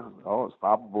summer, it's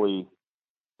probably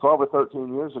 12 or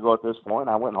 13 years ago at this point,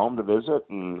 I went home to visit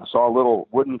and saw a little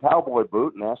wooden cowboy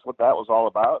boot and asked what that was all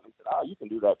about. And he said, you can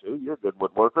do that too. You're a good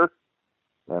woodworker.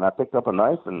 And I picked up a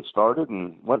knife and started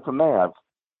and went from there.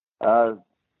 I've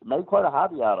made quite a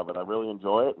hobby out of it. I really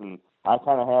enjoy it. And I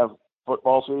kind of have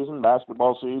football season,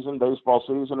 basketball season, baseball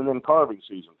season, and then carving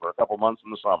season for a couple months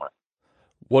in the summer.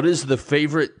 What is the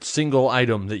favorite single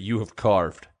item that you have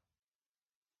carved?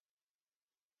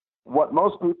 What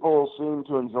most people seem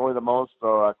to enjoy the most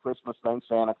are Christmas things,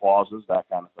 Santa Clauses, that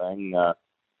kind of thing.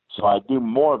 So I do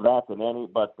more of that than any,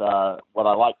 but what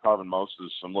I like carving most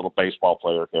is some little baseball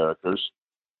player characters.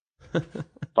 If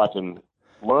I can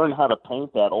learn how to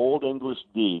paint that old English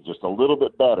D just a little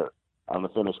bit better on the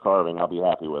finished carving, I'll be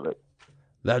happy with it.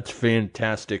 That's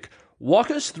fantastic.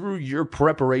 Walk us through your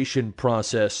preparation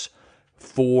process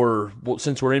for, well,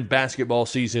 since we're in basketball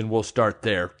season, we'll start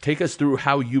there. Take us through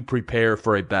how you prepare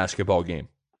for a basketball game.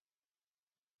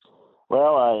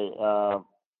 Well, I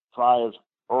try as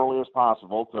early as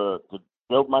possible to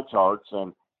build my charts,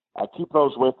 and I keep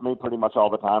those with me pretty much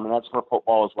all the time, and that's for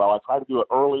football as well. I try to do it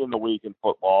early in the week in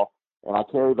football, and I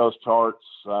carry those charts,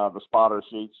 the spotter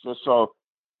sheets, just so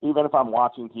even if I'm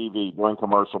watching TV during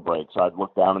commercial breaks, I'd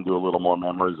look down and do a little more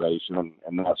memorization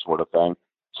and that sort of thing.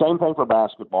 Same thing for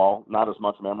basketball. Not as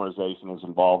much memorization is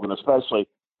involved, and especially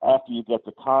after you get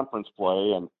to conference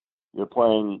play and you're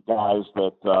playing guys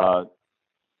that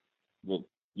that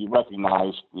you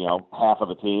recognize, half of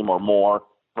the team or more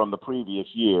from the previous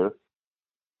year.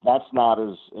 That's not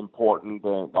as important.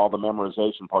 All the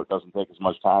memorization part doesn't take as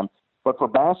much time. But for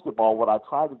basketball, what I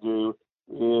try to do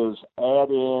is add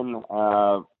in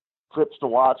trips to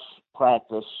watch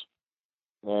practice,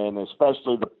 and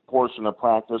especially the portion of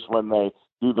practice when they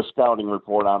do the scouting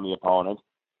report on the opponent.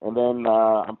 And then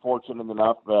I'm fortunate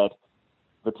enough that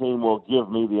the team will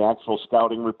give me the actual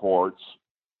scouting reports.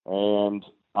 And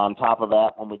on top of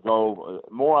that, when we go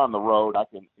more on the road, I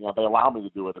can, they allow me to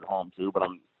do it at home too, but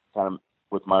I'm kind of,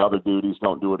 with my other duties,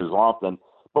 don't do it as often.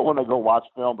 But when they go watch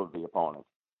film of the opponent.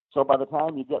 So by the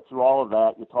time you get through all of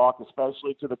that, you talk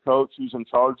especially to the coach who's in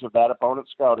charge of that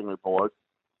opponent's scouting report,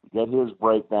 get his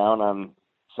breakdown on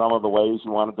some of the ways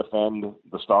you want to defend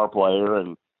the star player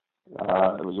and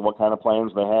what kind of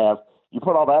plans they have. You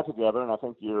put all that together, and I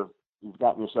think you've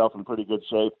gotten yourself in pretty good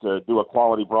shape to do a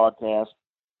quality broadcast,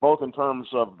 both in terms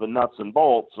of the nuts and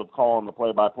bolts of calling the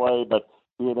play-by-play, but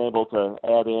being able to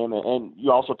add in, and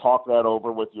you also talk that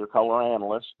over with your color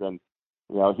analyst, and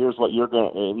here's what you're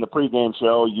going to, in the pregame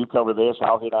show, you cover this,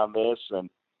 I'll hit on this, and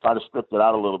try to script it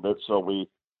out a little bit so we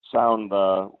sound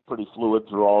pretty fluid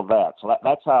through all of that. So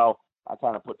that's how I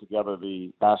kind of put together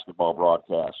the basketball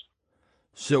broadcast.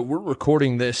 So we're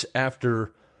recording this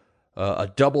after a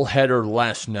doubleheader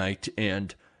last night,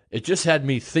 and it just had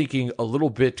me thinking a little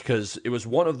bit because it was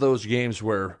one of those games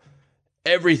where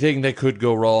everything that could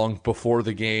go wrong before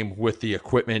the game with the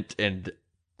equipment and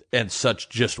such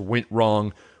just went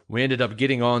wrong. We ended up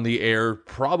getting on the air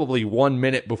probably 1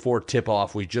 minute before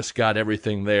tip-off. We just got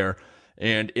everything there.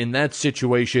 And in that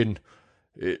situation,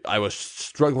 I was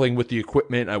struggling with the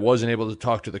equipment. I wasn't able to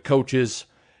talk to the coaches.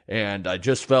 And I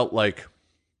just felt like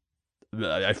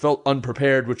I felt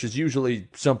unprepared, which is usually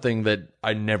something that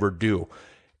I never do.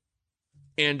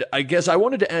 And I guess I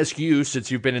wanted to ask you,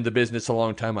 since you've been in the business a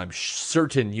long time, I'm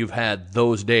certain you've had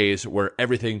those days where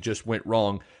everything just went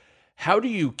wrong. How do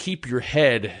you keep your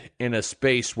head in a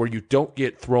space where you don't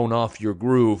get thrown off your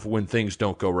groove when things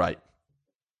don't go right?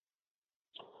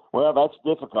 Well, that's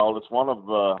difficult. It's one of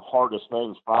the hardest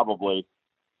things probably.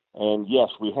 And yes,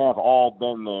 we have all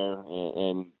been there,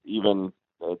 and even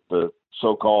at the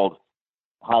so-called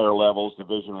higher levels,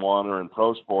 Division I or in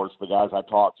pro sports, the guys I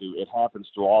talk to, it happens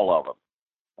to all of them.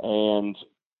 And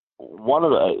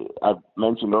I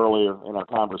mentioned earlier in our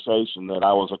conversation that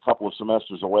I was a couple of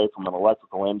semesters away from an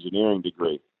electrical engineering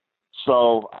degree.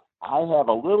 So I have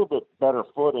a little bit better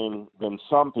footing than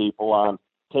some people on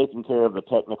taking care of the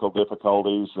technical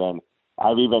difficulties. And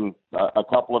I've even a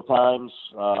couple of times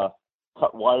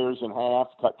cut wires in half,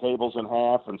 cut cables in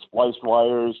half, and spliced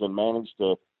wires and managed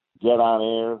to get on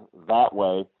air that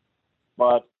way.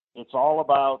 But it's all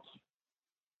about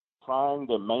trying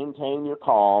to maintain your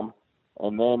calm.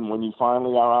 And then when you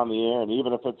finally are on the air, and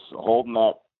even if it's holding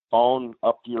that phone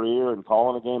up to your ear and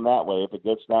calling a game that way, if it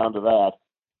gets down to that,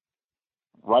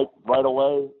 right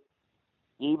away,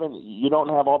 even you don't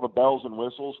have all the bells and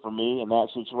whistles for me in that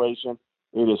situation.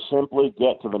 It is simply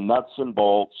get to the nuts and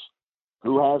bolts.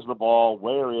 Who has the ball?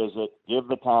 Where is it? Give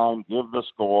the time, give the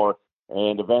score,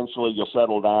 and eventually you'll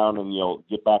settle down and you'll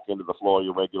get back into the flow of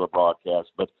your regular broadcast.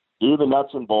 But do the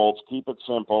nuts and bolts, keep it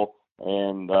simple,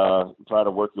 and try to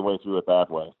work your way through it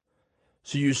that way.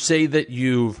 So you say that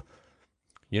you've,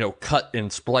 cut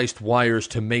and spliced wires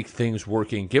to make things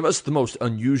working. Give us the most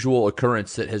unusual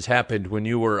occurrence that has happened when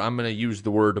you were, I'm going to use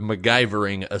the word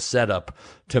MacGyvering a setup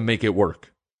to make it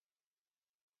work.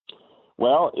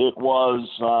 Well, it was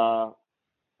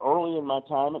early in my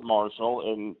time at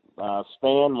Marshall, and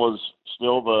Stan was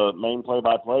still the main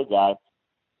play-by-play guy.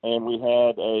 And we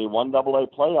had a 1AA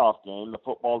playoff game. The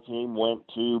football team went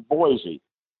to Boise,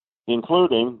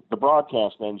 including the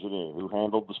broadcast engineer who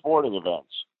handled the sporting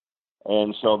events.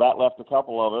 And so that left a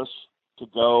couple of us to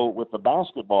go with the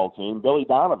basketball team. Billy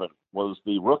Donovan was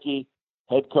the rookie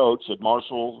head coach at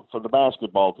Marshall for the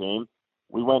basketball team.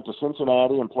 We went to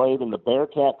Cincinnati and played in the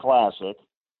Bearcat Classic.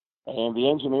 And the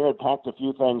engineer had packed a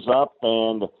few things up.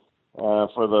 And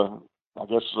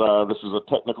this is a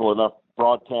technical enough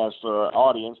broadcast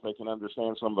audience, they can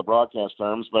understand some of the broadcast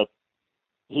terms, but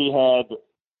he had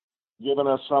given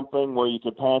us something where you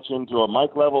could patch into a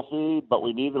mic level feed, but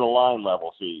we needed a line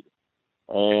level feed.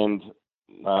 And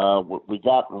we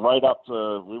got right up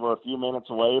to, we were a few minutes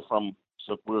away from,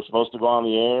 so we were supposed to go on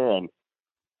the air, and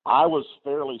I was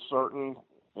fairly certain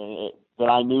that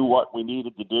I knew what we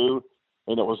needed to do,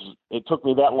 and it took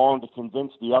me that long to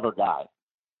convince the other guy.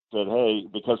 Said, hey,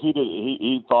 because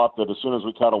he thought that as soon as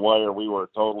we cut a wire, we were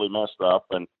totally messed up.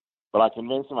 But I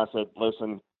convinced him. I said,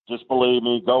 listen, just believe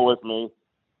me, go with me.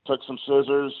 Took some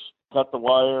scissors, cut the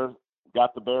wire,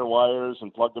 got the bare wires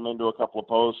and plugged them into a couple of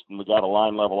posts, and we got a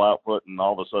line level output, and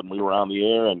all of a sudden we were on the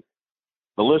air, and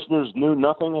the listeners knew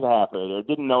nothing had happened, or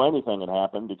didn't know anything had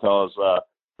happened, because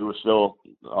we were still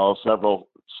several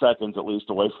seconds at least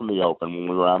away from the open when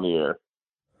we were on the air.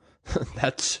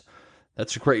 That's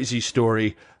a crazy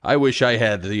story. I wish I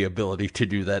had the ability to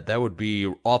do that. That would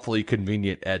be awfully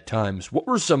convenient at times. What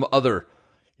were some other,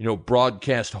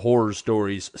 broadcast horror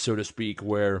stories, so to speak,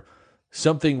 where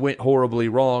something went horribly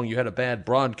wrong? You had a bad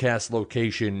broadcast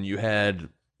location. You had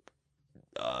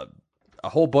a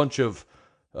whole bunch of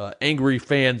angry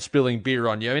fans spilling beer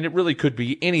on you. I mean, it really could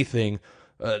be anything.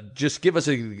 Just give us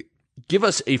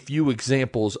a few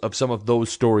examples of some of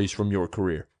those stories from your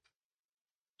career.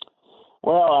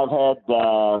 Well, I've had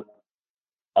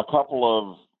a couple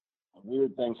of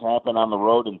weird things happen on the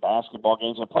road in basketball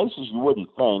games in places you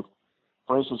wouldn't think.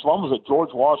 For instance, one was at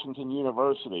George Washington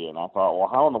University, and I thought, well,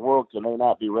 how in the world can they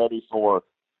not be ready for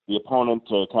the opponent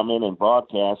to come in and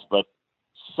broadcast? But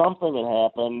something had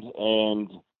happened, and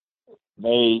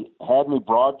they had me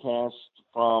broadcast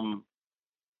from,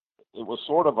 it was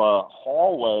sort of a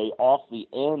hallway off the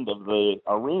end of the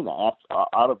arena,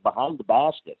 out of behind the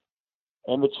basket.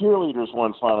 And the cheerleaders were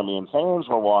in front of me, and fans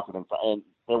were walking in front, and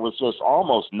there was just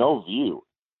almost no view,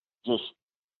 just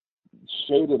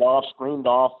shaded off, screened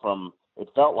off from, it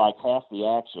felt like half the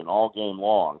action all game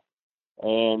long.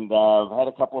 And I've had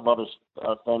a couple of other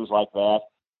things like that.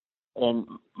 And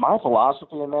my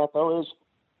philosophy in that, though, is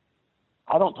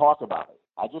I don't talk about it.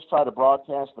 I just try to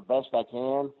broadcast the best I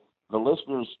can. The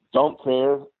listeners don't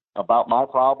care about my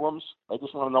problems. They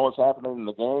just want to know what's happening in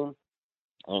the game.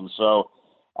 And so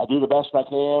I do the best I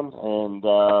can, and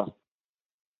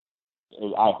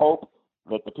I hope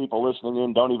that the people listening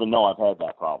in don't even know I've had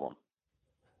that problem.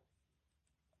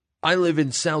 I live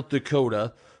in South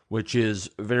Dakota, which is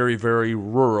very, very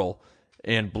rural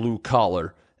and blue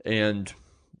collar, and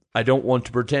I don't want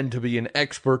to pretend to be an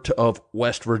expert of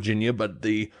West Virginia, but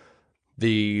the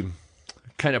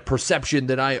kind of perception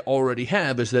that I already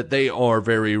have is that they are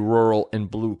very rural and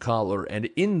blue collar, and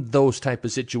in those type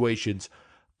of situations,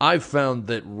 I've found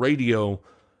that radio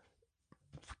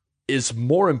is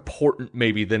more important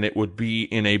maybe than it would be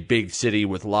in a big city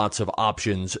with lots of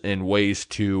options and ways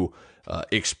to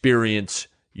experience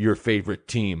your favorite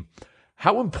team.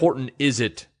 How important is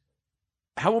it?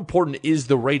 How important is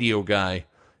the radio guy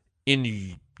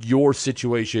in your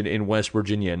situation in West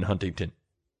Virginia and Huntington?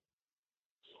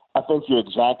 I think you're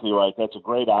exactly right. That's a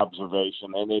great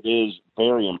observation, and it is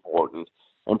very important,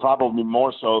 and probably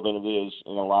more so than it is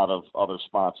in a lot of other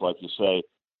spots, like you say.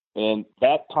 And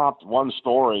that popped one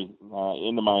story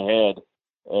into my head,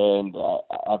 and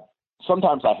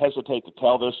sometimes I hesitate to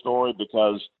tell this story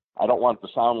because I don't want it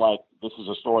to sound like this is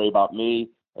a story about me,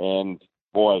 and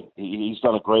boy, he's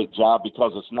done a great job,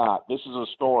 because it's not. This is a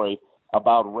story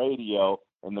about radio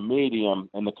and the medium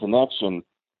and the connection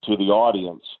to the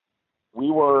audience. We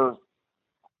were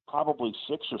probably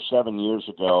 6 or 7 years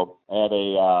ago at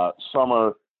a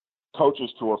summer coaches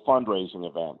tour fundraising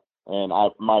event, and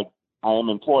I am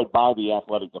employed by the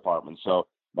athletic department, so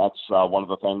that's one of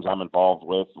the things I'm involved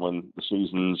with when the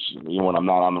seasons, when I'm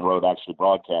not on the road actually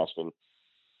broadcasting.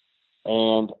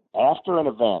 And after an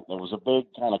event, there was a big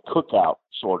kind of cookout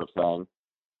sort of thing.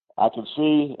 I could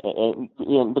see,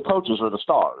 and the coaches are the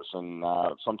stars, and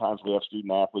sometimes we have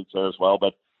student athletes there as well,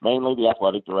 but mainly the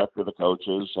athletic director, the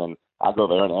coaches, and I go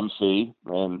there and MC,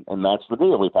 and that's the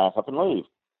deal. We pack up and leave.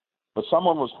 But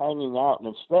someone was hanging out,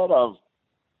 and instead of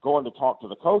going to talk to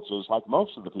the coaches like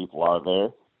most of the people are there,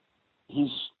 he's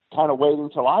kind of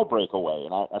waiting till I break away.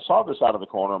 And I saw this out of the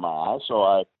corner of my eye, so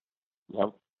I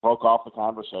broke off the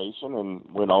conversation and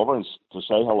went over and to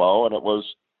say hello. And it was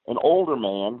an older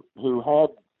man who had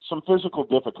some physical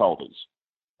difficulties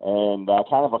and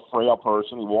kind of a frail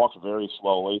person. He walks very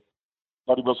slowly,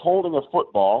 but he was holding a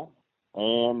football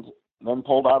and then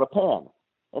pulled out a pen.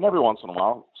 And every once in a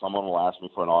while, someone will ask me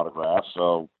for an autograph.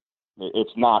 So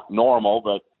it's not normal,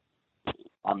 but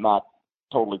I'm not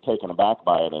totally taken aback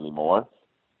by it anymore.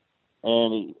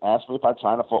 And he asked me if I'd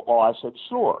sign a football. I said,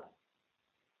 sure.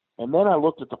 And then I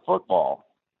looked at the football,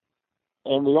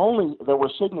 and there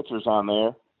were signatures on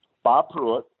there. Bob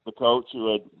Pruitt, the coach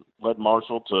who had led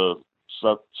Marshall to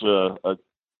such a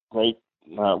great,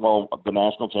 the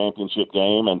national championship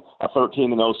game and a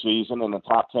 13-0 season and a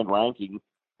top 10 ranking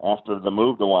after the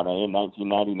move to 1A in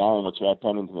 1999 with Chad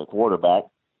Pennington at quarterback.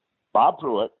 Bob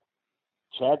Pruitt,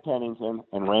 Chad Pennington,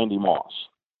 and Randy Moss.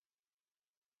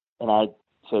 And I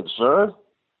said, sir,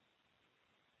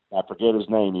 I forget his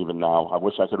name even now. I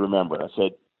wish I could remember it. I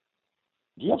said,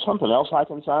 do you have something else I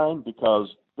can sign? Because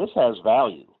this has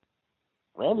value.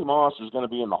 Randy Moss is going to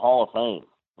be in the Hall of Fame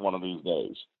one of these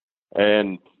days.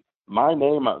 And my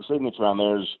name, signature on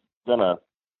there is going to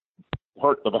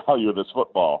hurt the value of this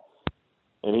football.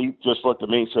 And he just looked at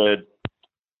me and said,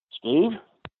 Steve,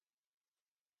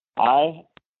 I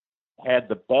had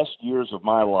the best years of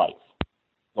my life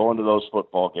going to those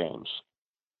football games.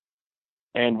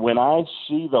 And when I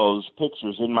see those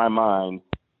pictures in my mind,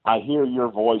 I hear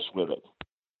your voice with it.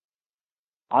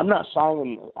 I'm not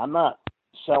selling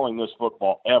this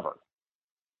football ever.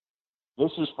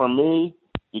 This is for me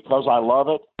because I love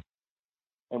it.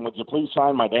 And would you please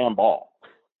sign my damn ball?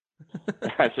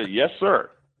 I said, yes, sir.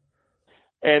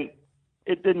 And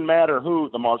it didn't matter who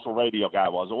the Marshall radio guy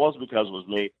was. It wasn't because it was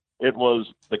me. It was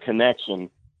the connection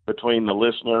between the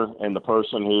listener and the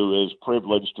person who is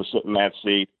privileged to sit in that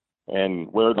seat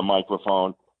and wear the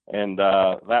microphone. And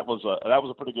that was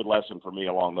a pretty good lesson for me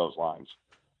along those lines.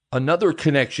 Another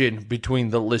connection between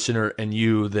the listener and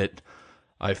you that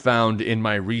I found in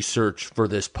my research for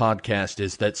this podcast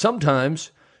is that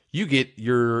sometimes you get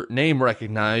your name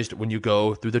recognized when you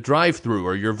go through the drive-thru,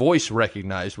 or your voice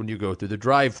recognized when you go through the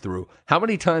drive-thru. How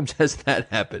many times has that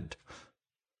happened?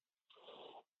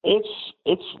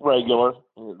 It's regular.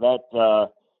 That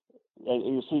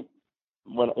you see,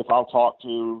 if I'll talk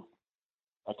to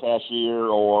a cashier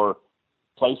or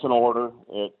place an order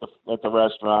at the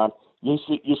restaurant, you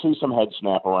see some heads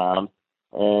snap around.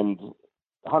 And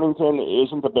Huntington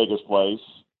isn't the biggest place.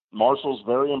 Marshall's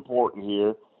very important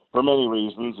here for many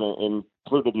reasons, and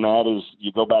included in that is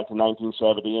you go back to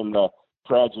 1970 and the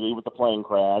tragedy with the plane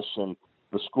crash, and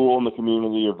the school and the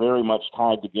community are very much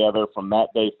tied together from that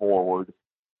day forward.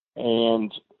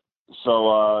 And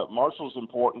so Marshall's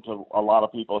important to a lot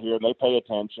of people here, and they pay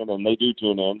attention, and they do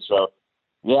tune in. So,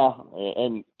 yeah,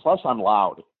 and plus I'm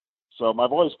loud. So my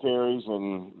voice carries,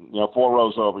 and, 4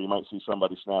 rows over, you might see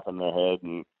somebody snapping their head,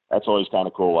 and that's always kind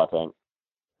of cool, I think.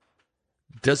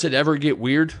 Does it ever get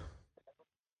weird?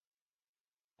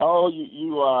 Oh,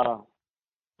 you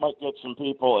might get some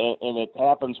people, and it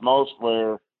happens most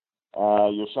where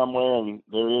you're somewhere and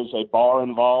there is a bar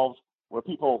involved where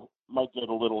people might get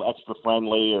a little extra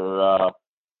friendly, or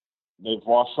they've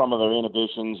lost some of their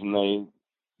inhibitions, and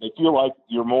they feel like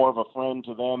you're more of a friend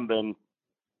to them than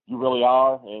you really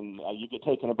are, and you get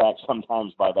taken aback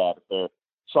sometimes by that if they're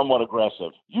somewhat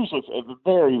aggressive. Usually,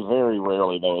 very, very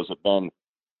rarely, though, has it been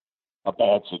a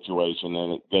bad situation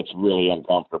and it gets really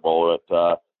uncomfortable.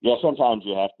 But yeah, sometimes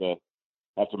you have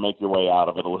to make your way out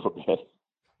of it a little bit.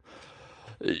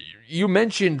 You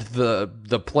mentioned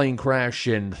the plane crash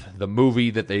and the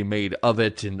movie that they made of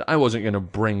it, and I wasn't going to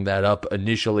bring that up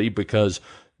initially because,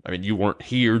 you weren't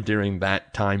here during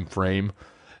that time frame.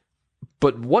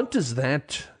 But what does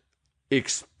that,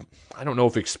 I don't know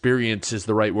if experience is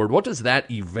the right word, what does that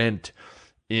event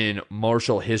in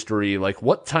Marshall history, like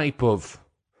what type of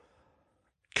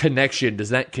connection does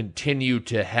that continue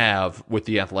to have with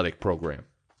the athletic program?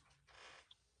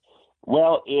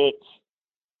 Well, it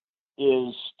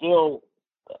is still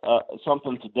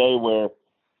something today where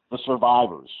the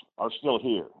survivors are still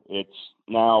here. It's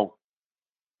now,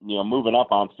 moving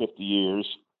up on 50 years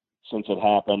since it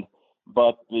happened,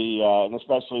 but and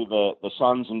especially the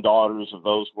sons and daughters of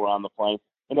those who were on the plane.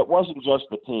 And it wasn't just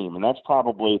the team, and that's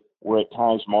probably where it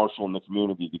ties Marshall and the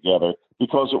community together,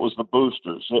 because it was the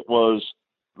boosters. It was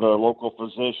the local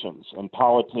physicians and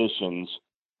politicians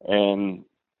and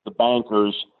the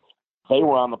bankers. They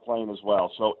were on the plane as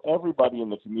well. So everybody in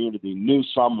the community knew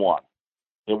someone.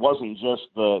 It wasn't just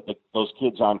those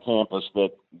kids on campus that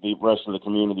the rest of the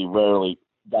community rarely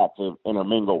got to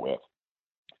intermingle with.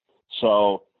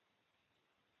 So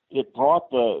it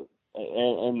brought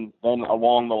and then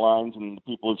along the lines, and the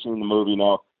people who've seen the movie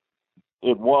know,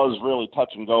 it was really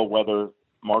touch and go whether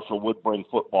Marshall would bring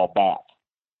football back.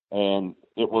 And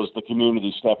it was the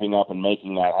community stepping up and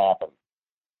making that happen.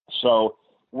 So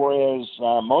whereas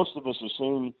most of us have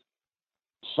seen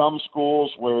some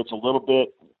schools where it's a little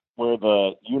bit where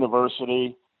the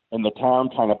university and the town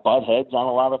kind of butt heads on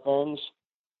a lot of things,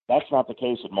 that's not the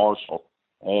case at Marshall.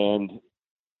 And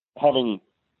having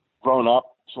grown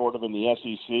up sort of in the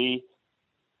SEC,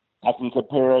 I can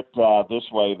compare it this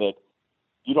way, that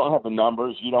you don't have the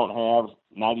numbers. You don't have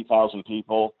 90,000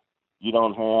 people. You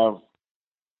don't have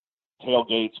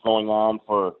tailgates going on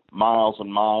for miles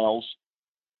and miles.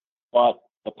 But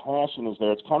the passion is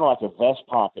there. It's kind of like a vest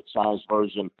pocket sized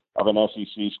version of an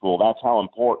SEC school. That's how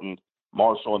important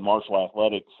Marshall and Marshall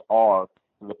athletics are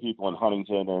to the people in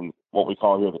Huntington and what we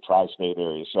call here the tri-state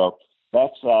area. So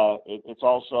that's it's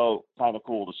also kind of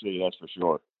cool to see, that's for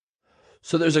sure.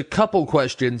 So there's a couple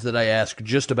questions that I ask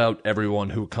just about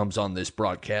everyone who comes on this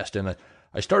broadcast, and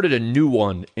I started a new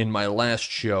one in my last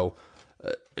show.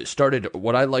 Started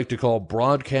what I like to call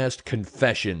broadcast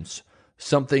confessions.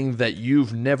 something that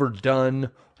you've never done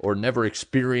or never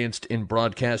experienced in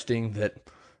broadcasting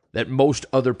that most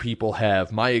other people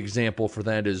have? My example for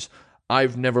that is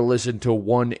I've never listened to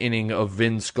one inning of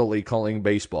Vin Scully calling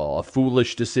baseball. A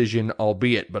foolish decision,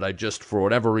 albeit, but I just, for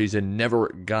whatever reason, never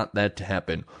got that to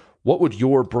happen. What would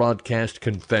your broadcast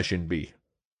confession be?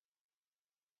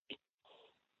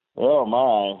 Oh,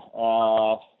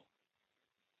 my.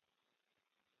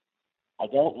 I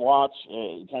don't watch,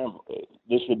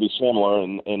 this would be similar,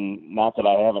 and not that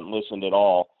I haven't listened at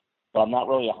all, but I'm not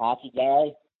really a hockey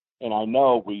guy, and I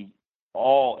know we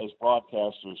all, as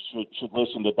broadcasters, should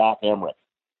listen to Doc Emmerich,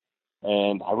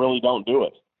 and I really don't do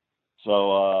it.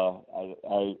 So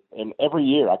and every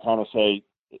year I kind of say,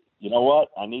 you know what,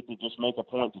 I need to just make a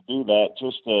point to do that,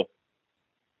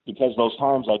 because those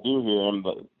times I do hear him,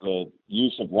 the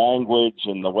use of language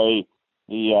and the way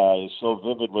he is so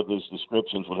vivid with his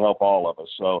descriptions would help all of us.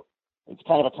 So it's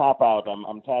kind of a cop-out.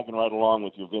 I'm tagging right along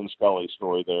with your Vin Scully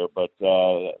story there, but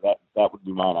that would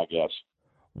be mine, I guess.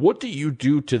 What do you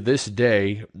do to this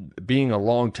day, being a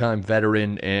longtime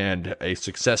veteran and a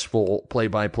successful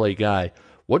play-by-play guy,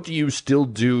 what do you still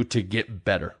do to get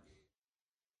better?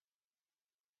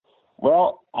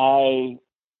 Well, I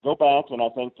go back, and I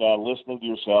think listening to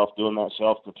yourself, doing that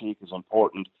self-critique is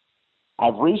important.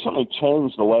 I've recently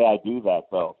changed the way I do that,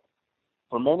 though.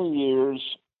 For many years,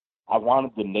 I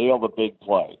wanted to nail the big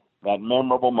play, that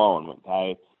memorable moment.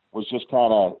 I was just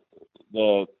kind of,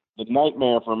 the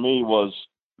nightmare for me was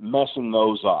messing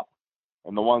those up,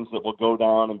 and the ones that will go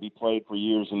down and be played for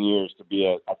years and years to be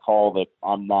a call that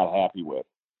I'm not happy with.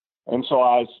 And so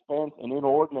I spent an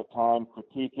inordinate time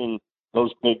critiquing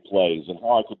those big plays and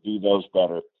how I could do those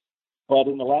better. But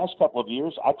in the last couple of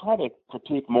years, I try to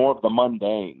critique more of the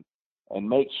mundane and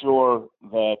make sure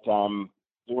that I'm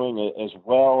doing it as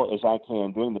well as I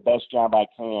can, doing the best job I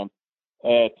can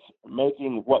at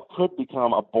making what could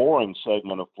become a boring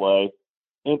segment of play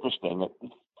interesting,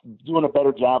 doing a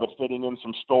better job at fitting in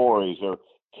some stories or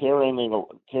carrying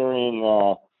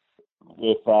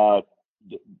with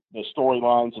the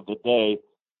storylines of the day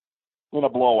in a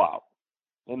blowout,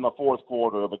 in the fourth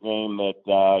quarter of a game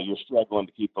that you're struggling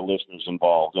to keep the listeners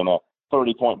involved, in a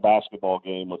 30-point basketball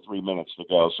game with 3 minutes to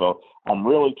go. So I'm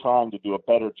really trying to do a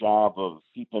better job of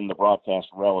keeping the broadcast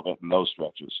relevant in those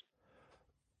stretches.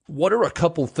 What are a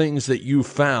couple things that you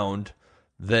found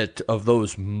that of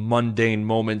those mundane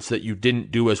moments that you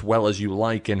didn't do as well as you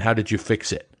like, and how did you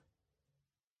fix it?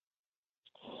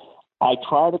 I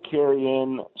try to carry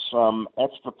in some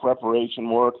extra preparation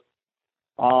work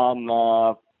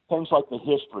on things like the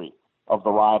history of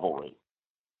the rivalry.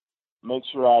 Make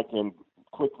sure I can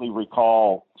quickly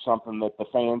recall something that the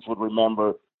fans would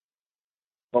remember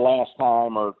the last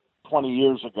time, or 20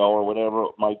 years ago, or whatever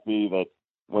it might be, that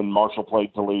when Marshall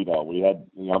played Toledo. We had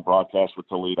broadcast with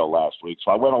Toledo last week.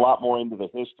 So I went a lot more into the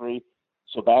history,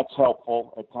 so that's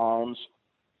helpful at times.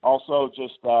 Also,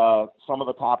 just some of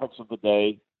the topics of the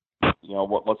day,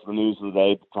 what's the news of the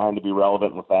day, trying to be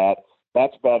relevant with that.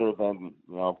 That's better than,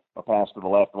 a pass to the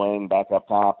left wing, back up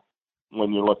top,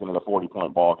 when you're looking at a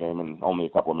 40-point ball game and only a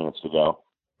couple of minutes to go.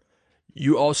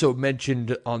 You also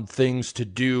mentioned on things to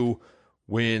do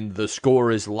when the score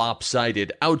is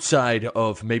lopsided, outside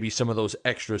of maybe some of those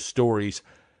extra stories.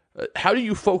 How do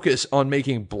you focus on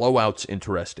making blowouts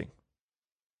interesting?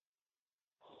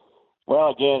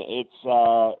 Well, again,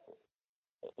 it's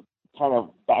kind of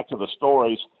back to the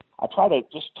stories. I try to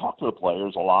just talk to the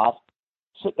players a lot,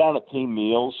 sit down at team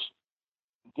meals,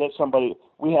 get somebody.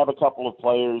 We have a couple of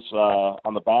players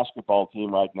on the basketball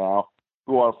team right now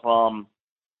who are from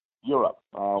Europe,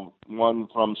 one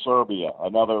from Serbia,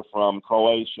 another from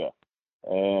Croatia.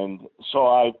 And so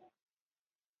I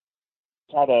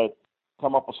try to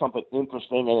come up with something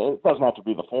interesting, and it doesn't have to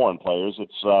be the foreign players.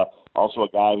 It's also a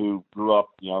guy who grew up,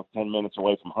 10 minutes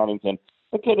away from Huntington.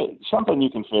 Something you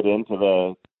can fit into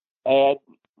the ad,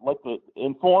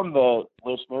 inform the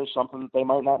listeners something that they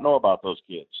might not know about those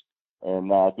kids, and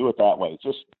do it that way.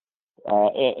 Just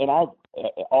and I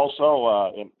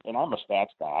also and I'm a stats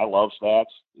guy. I love stats.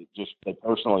 They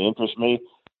personally interest me.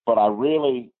 But I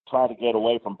really try to get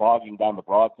away from bogging down the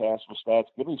broadcast with stats.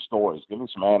 Give me stories. Give me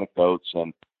some anecdotes,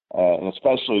 and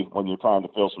especially when you're trying to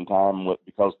fill some time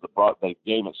because the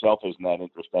game itself isn't that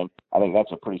interesting. I think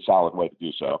that's a pretty solid way to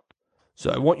do so.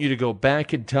 So I want you to go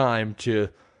back in time to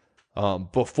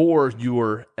before you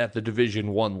were at the Division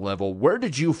I level. Where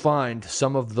did you find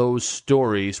some of those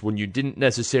stories when you didn't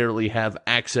necessarily have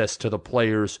access to the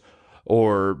players,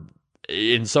 or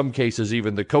in some cases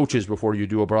even the coaches, before you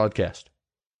do a broadcast?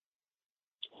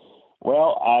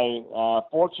 Well, I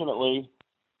fortunately,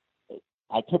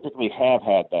 I typically have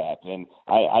had that, and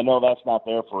I know that's not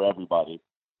there for everybody.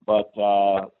 but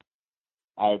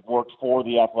I've worked for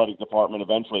the athletic department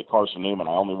eventually at Carson Newman.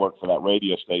 I only worked for that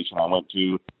radio station I went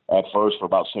to at first for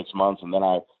about 6 months, and then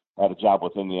I had a job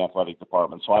within the athletic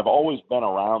department. So I've always been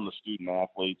around the student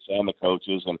athletes and the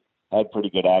coaches and had pretty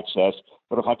good access.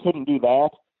 But if I couldn't do that,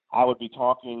 I would be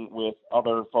talking with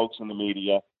other folks in the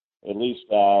media, at least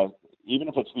even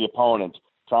if it's the opponent,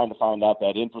 trying to find out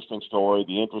that interesting story,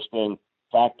 the interesting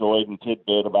factoid and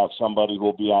tidbit about somebody who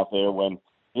will be out there when,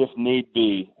 if need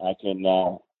be, I can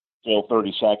fill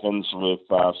 30 seconds with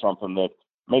something that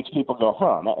makes people go,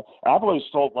 huh. Now, I've always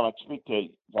told when I speak to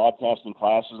broadcasting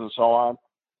classes and so on,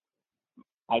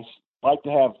 I like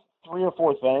to have 3 or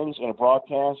 4 things in a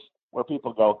broadcast where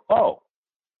people go, oh,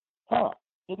 huh,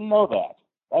 didn't know that.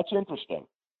 That's interesting.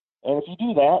 And if you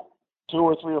do that 2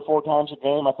 or 3 or 4 times a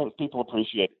game, I think people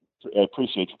appreciate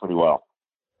you pretty well.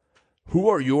 Who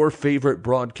are your favorite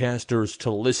broadcasters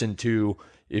to listen to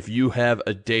if you have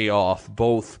a day off,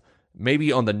 both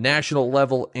maybe on the national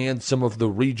level and some of the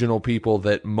regional people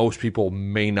that most people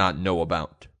may not know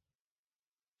about?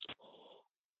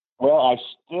 Well, I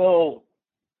still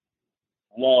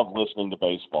love listening to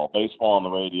baseball. Baseball on the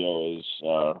radio is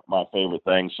my favorite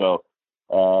thing. So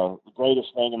the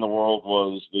greatest thing in the world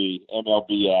was the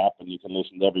MLB app, and you can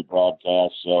listen to every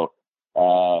broadcast. So,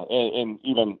 and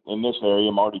even in this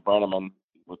area, Marty Brennaman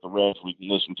with the Reds, we can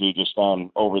listen to just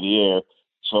on over the air.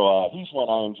 So he's one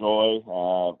I enjoy.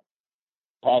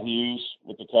 Pat Hughes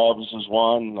with the Cubs is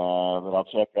one that I'll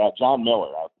check out. John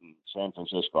Miller out in San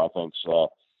Francisco, I think, is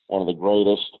one of the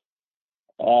greatest.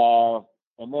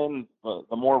 And then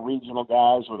the more regional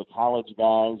guys or the college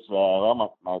guys,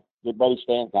 my good buddy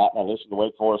Stan Cotton, I listen to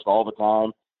Wake Forest all the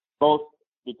time, both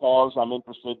because I'm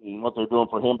interested in what they're doing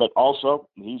for him, but also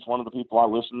he's one of the people I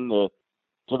listen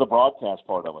to the broadcast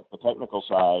part of it, the technical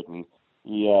side, and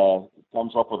he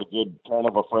comes up with a good turn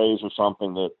of a phrase or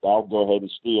something that I'll go ahead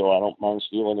and steal. I don't mind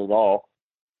stealing it all.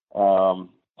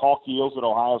 Paul Keels at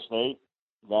Ohio State,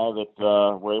 guy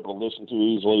that we're able to listen to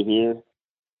easily here.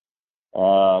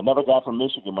 Another guy from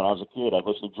Michigan when I was a kid, I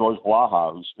listened to George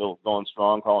Blaha, who's still going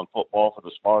strong, calling football for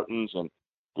the Spartans and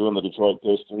doing the Detroit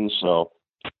Pistons. So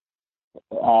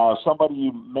somebody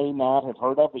you may not have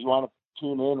heard of that you want to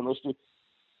tune in and listen to,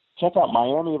 check out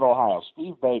Miami of Ohio,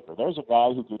 Steve Baker. There's a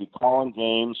guy who could be calling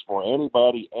games for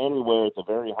anybody, anywhere at the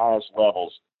very highest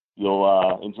levels.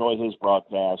 You'll enjoy his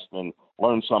broadcast and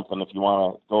learn something if you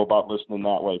want to go about listening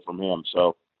that way from him.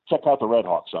 So check out the Red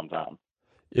Hawks sometime.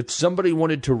 If somebody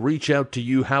wanted to reach out to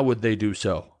you, how would they do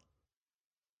so?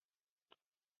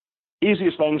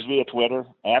 Easiest things via Twitter,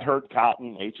 at Herd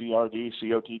Cotton,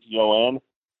 HERDCOTTON,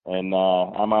 and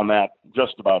I'm on that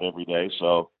just about every day,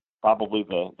 so probably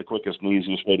the quickest and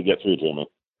easiest way to get through to me.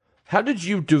 How did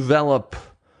you develop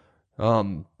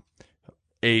I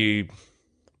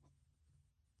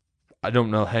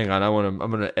don't know, hang on, I'm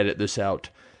gonna edit this out.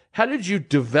 How did you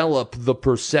develop the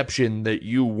perception that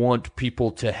you want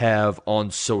people to have on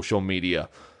social media?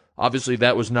 Obviously,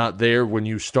 that was not there when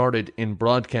you started in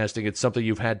broadcasting. It's something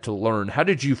you've had to learn. How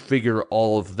did you figure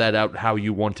all of that out, how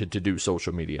you wanted to do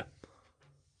social media?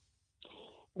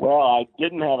 Well, I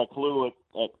didn't have a clue at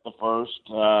the first.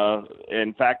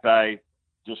 In fact, I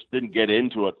just didn't get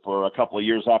into it for a couple of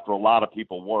years after a lot of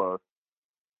people were.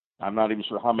 I'm not even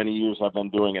sure how many years I've been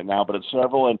doing it now, but it's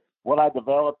several. And what I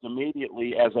developed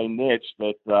immediately as a niche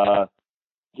that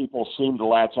people seem to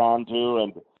latch on to,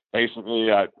 and basically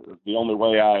the only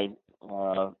way I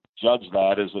judge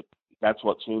that is that that's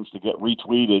what seems to get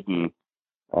retweeted and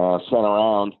sent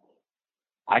around.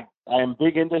 I am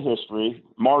big into history,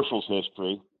 Marshall's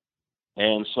history,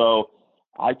 and so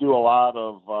I do a lot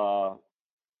of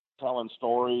telling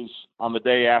stories on the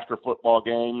day after football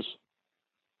games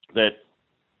that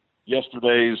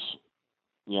yesterday's,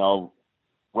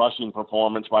 rushing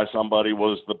performance by somebody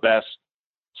was the best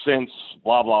since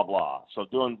blah, blah, blah. So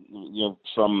doing,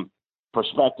 some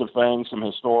perspective things, some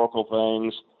historical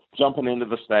things, jumping into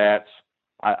the stats.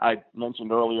 I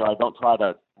mentioned earlier, I don't try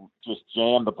to just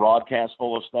jam the broadcast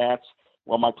full of stats.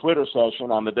 Well, my Twitter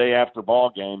session on the day after ball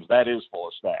games, that is full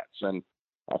of stats. And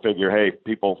I figure, hey,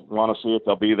 people want to see it,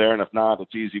 they'll be there. And if not,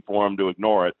 it's easy for them to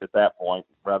ignore it at that point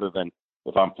rather than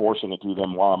if I'm forcing it to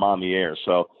them while I'm on the air.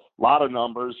 So a lot of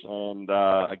numbers and,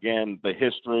 again, the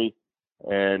history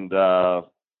and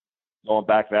going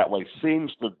back that way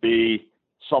seems to be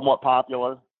somewhat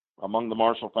popular among the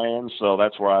Marshall fans. So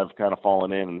that's where I've kind of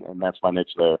fallen in, and that's my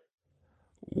niche there.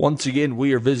 Once again,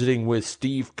 we are visiting with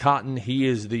Steve Cotton. He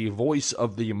is the voice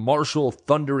of the Marshall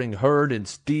Thundering Herd. And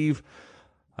Steve,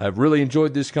 I've really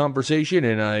enjoyed this conversation,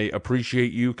 and I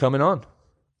appreciate you coming on.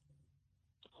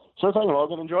 Sure thing,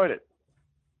 Logan. Enjoyed it.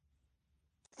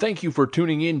 Thank you for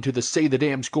tuning in to the Say the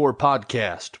Damn Score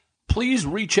podcast. Please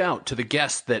reach out to the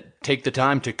guests that take the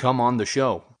time to come on the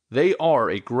show. They are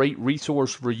a great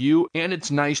resource for you, and it's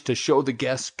nice to show the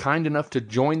guests kind enough to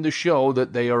join the show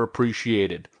that they are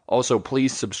appreciated. Also,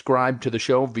 please subscribe to the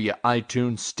show via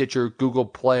iTunes, Stitcher, Google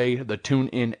Play, the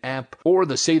TuneIn app, or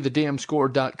the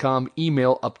SayTheDamnScore.com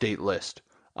email update list.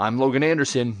 I'm Logan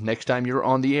Anderson. Next time you're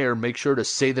on the air, make sure to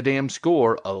say the damn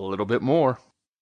score a little bit more.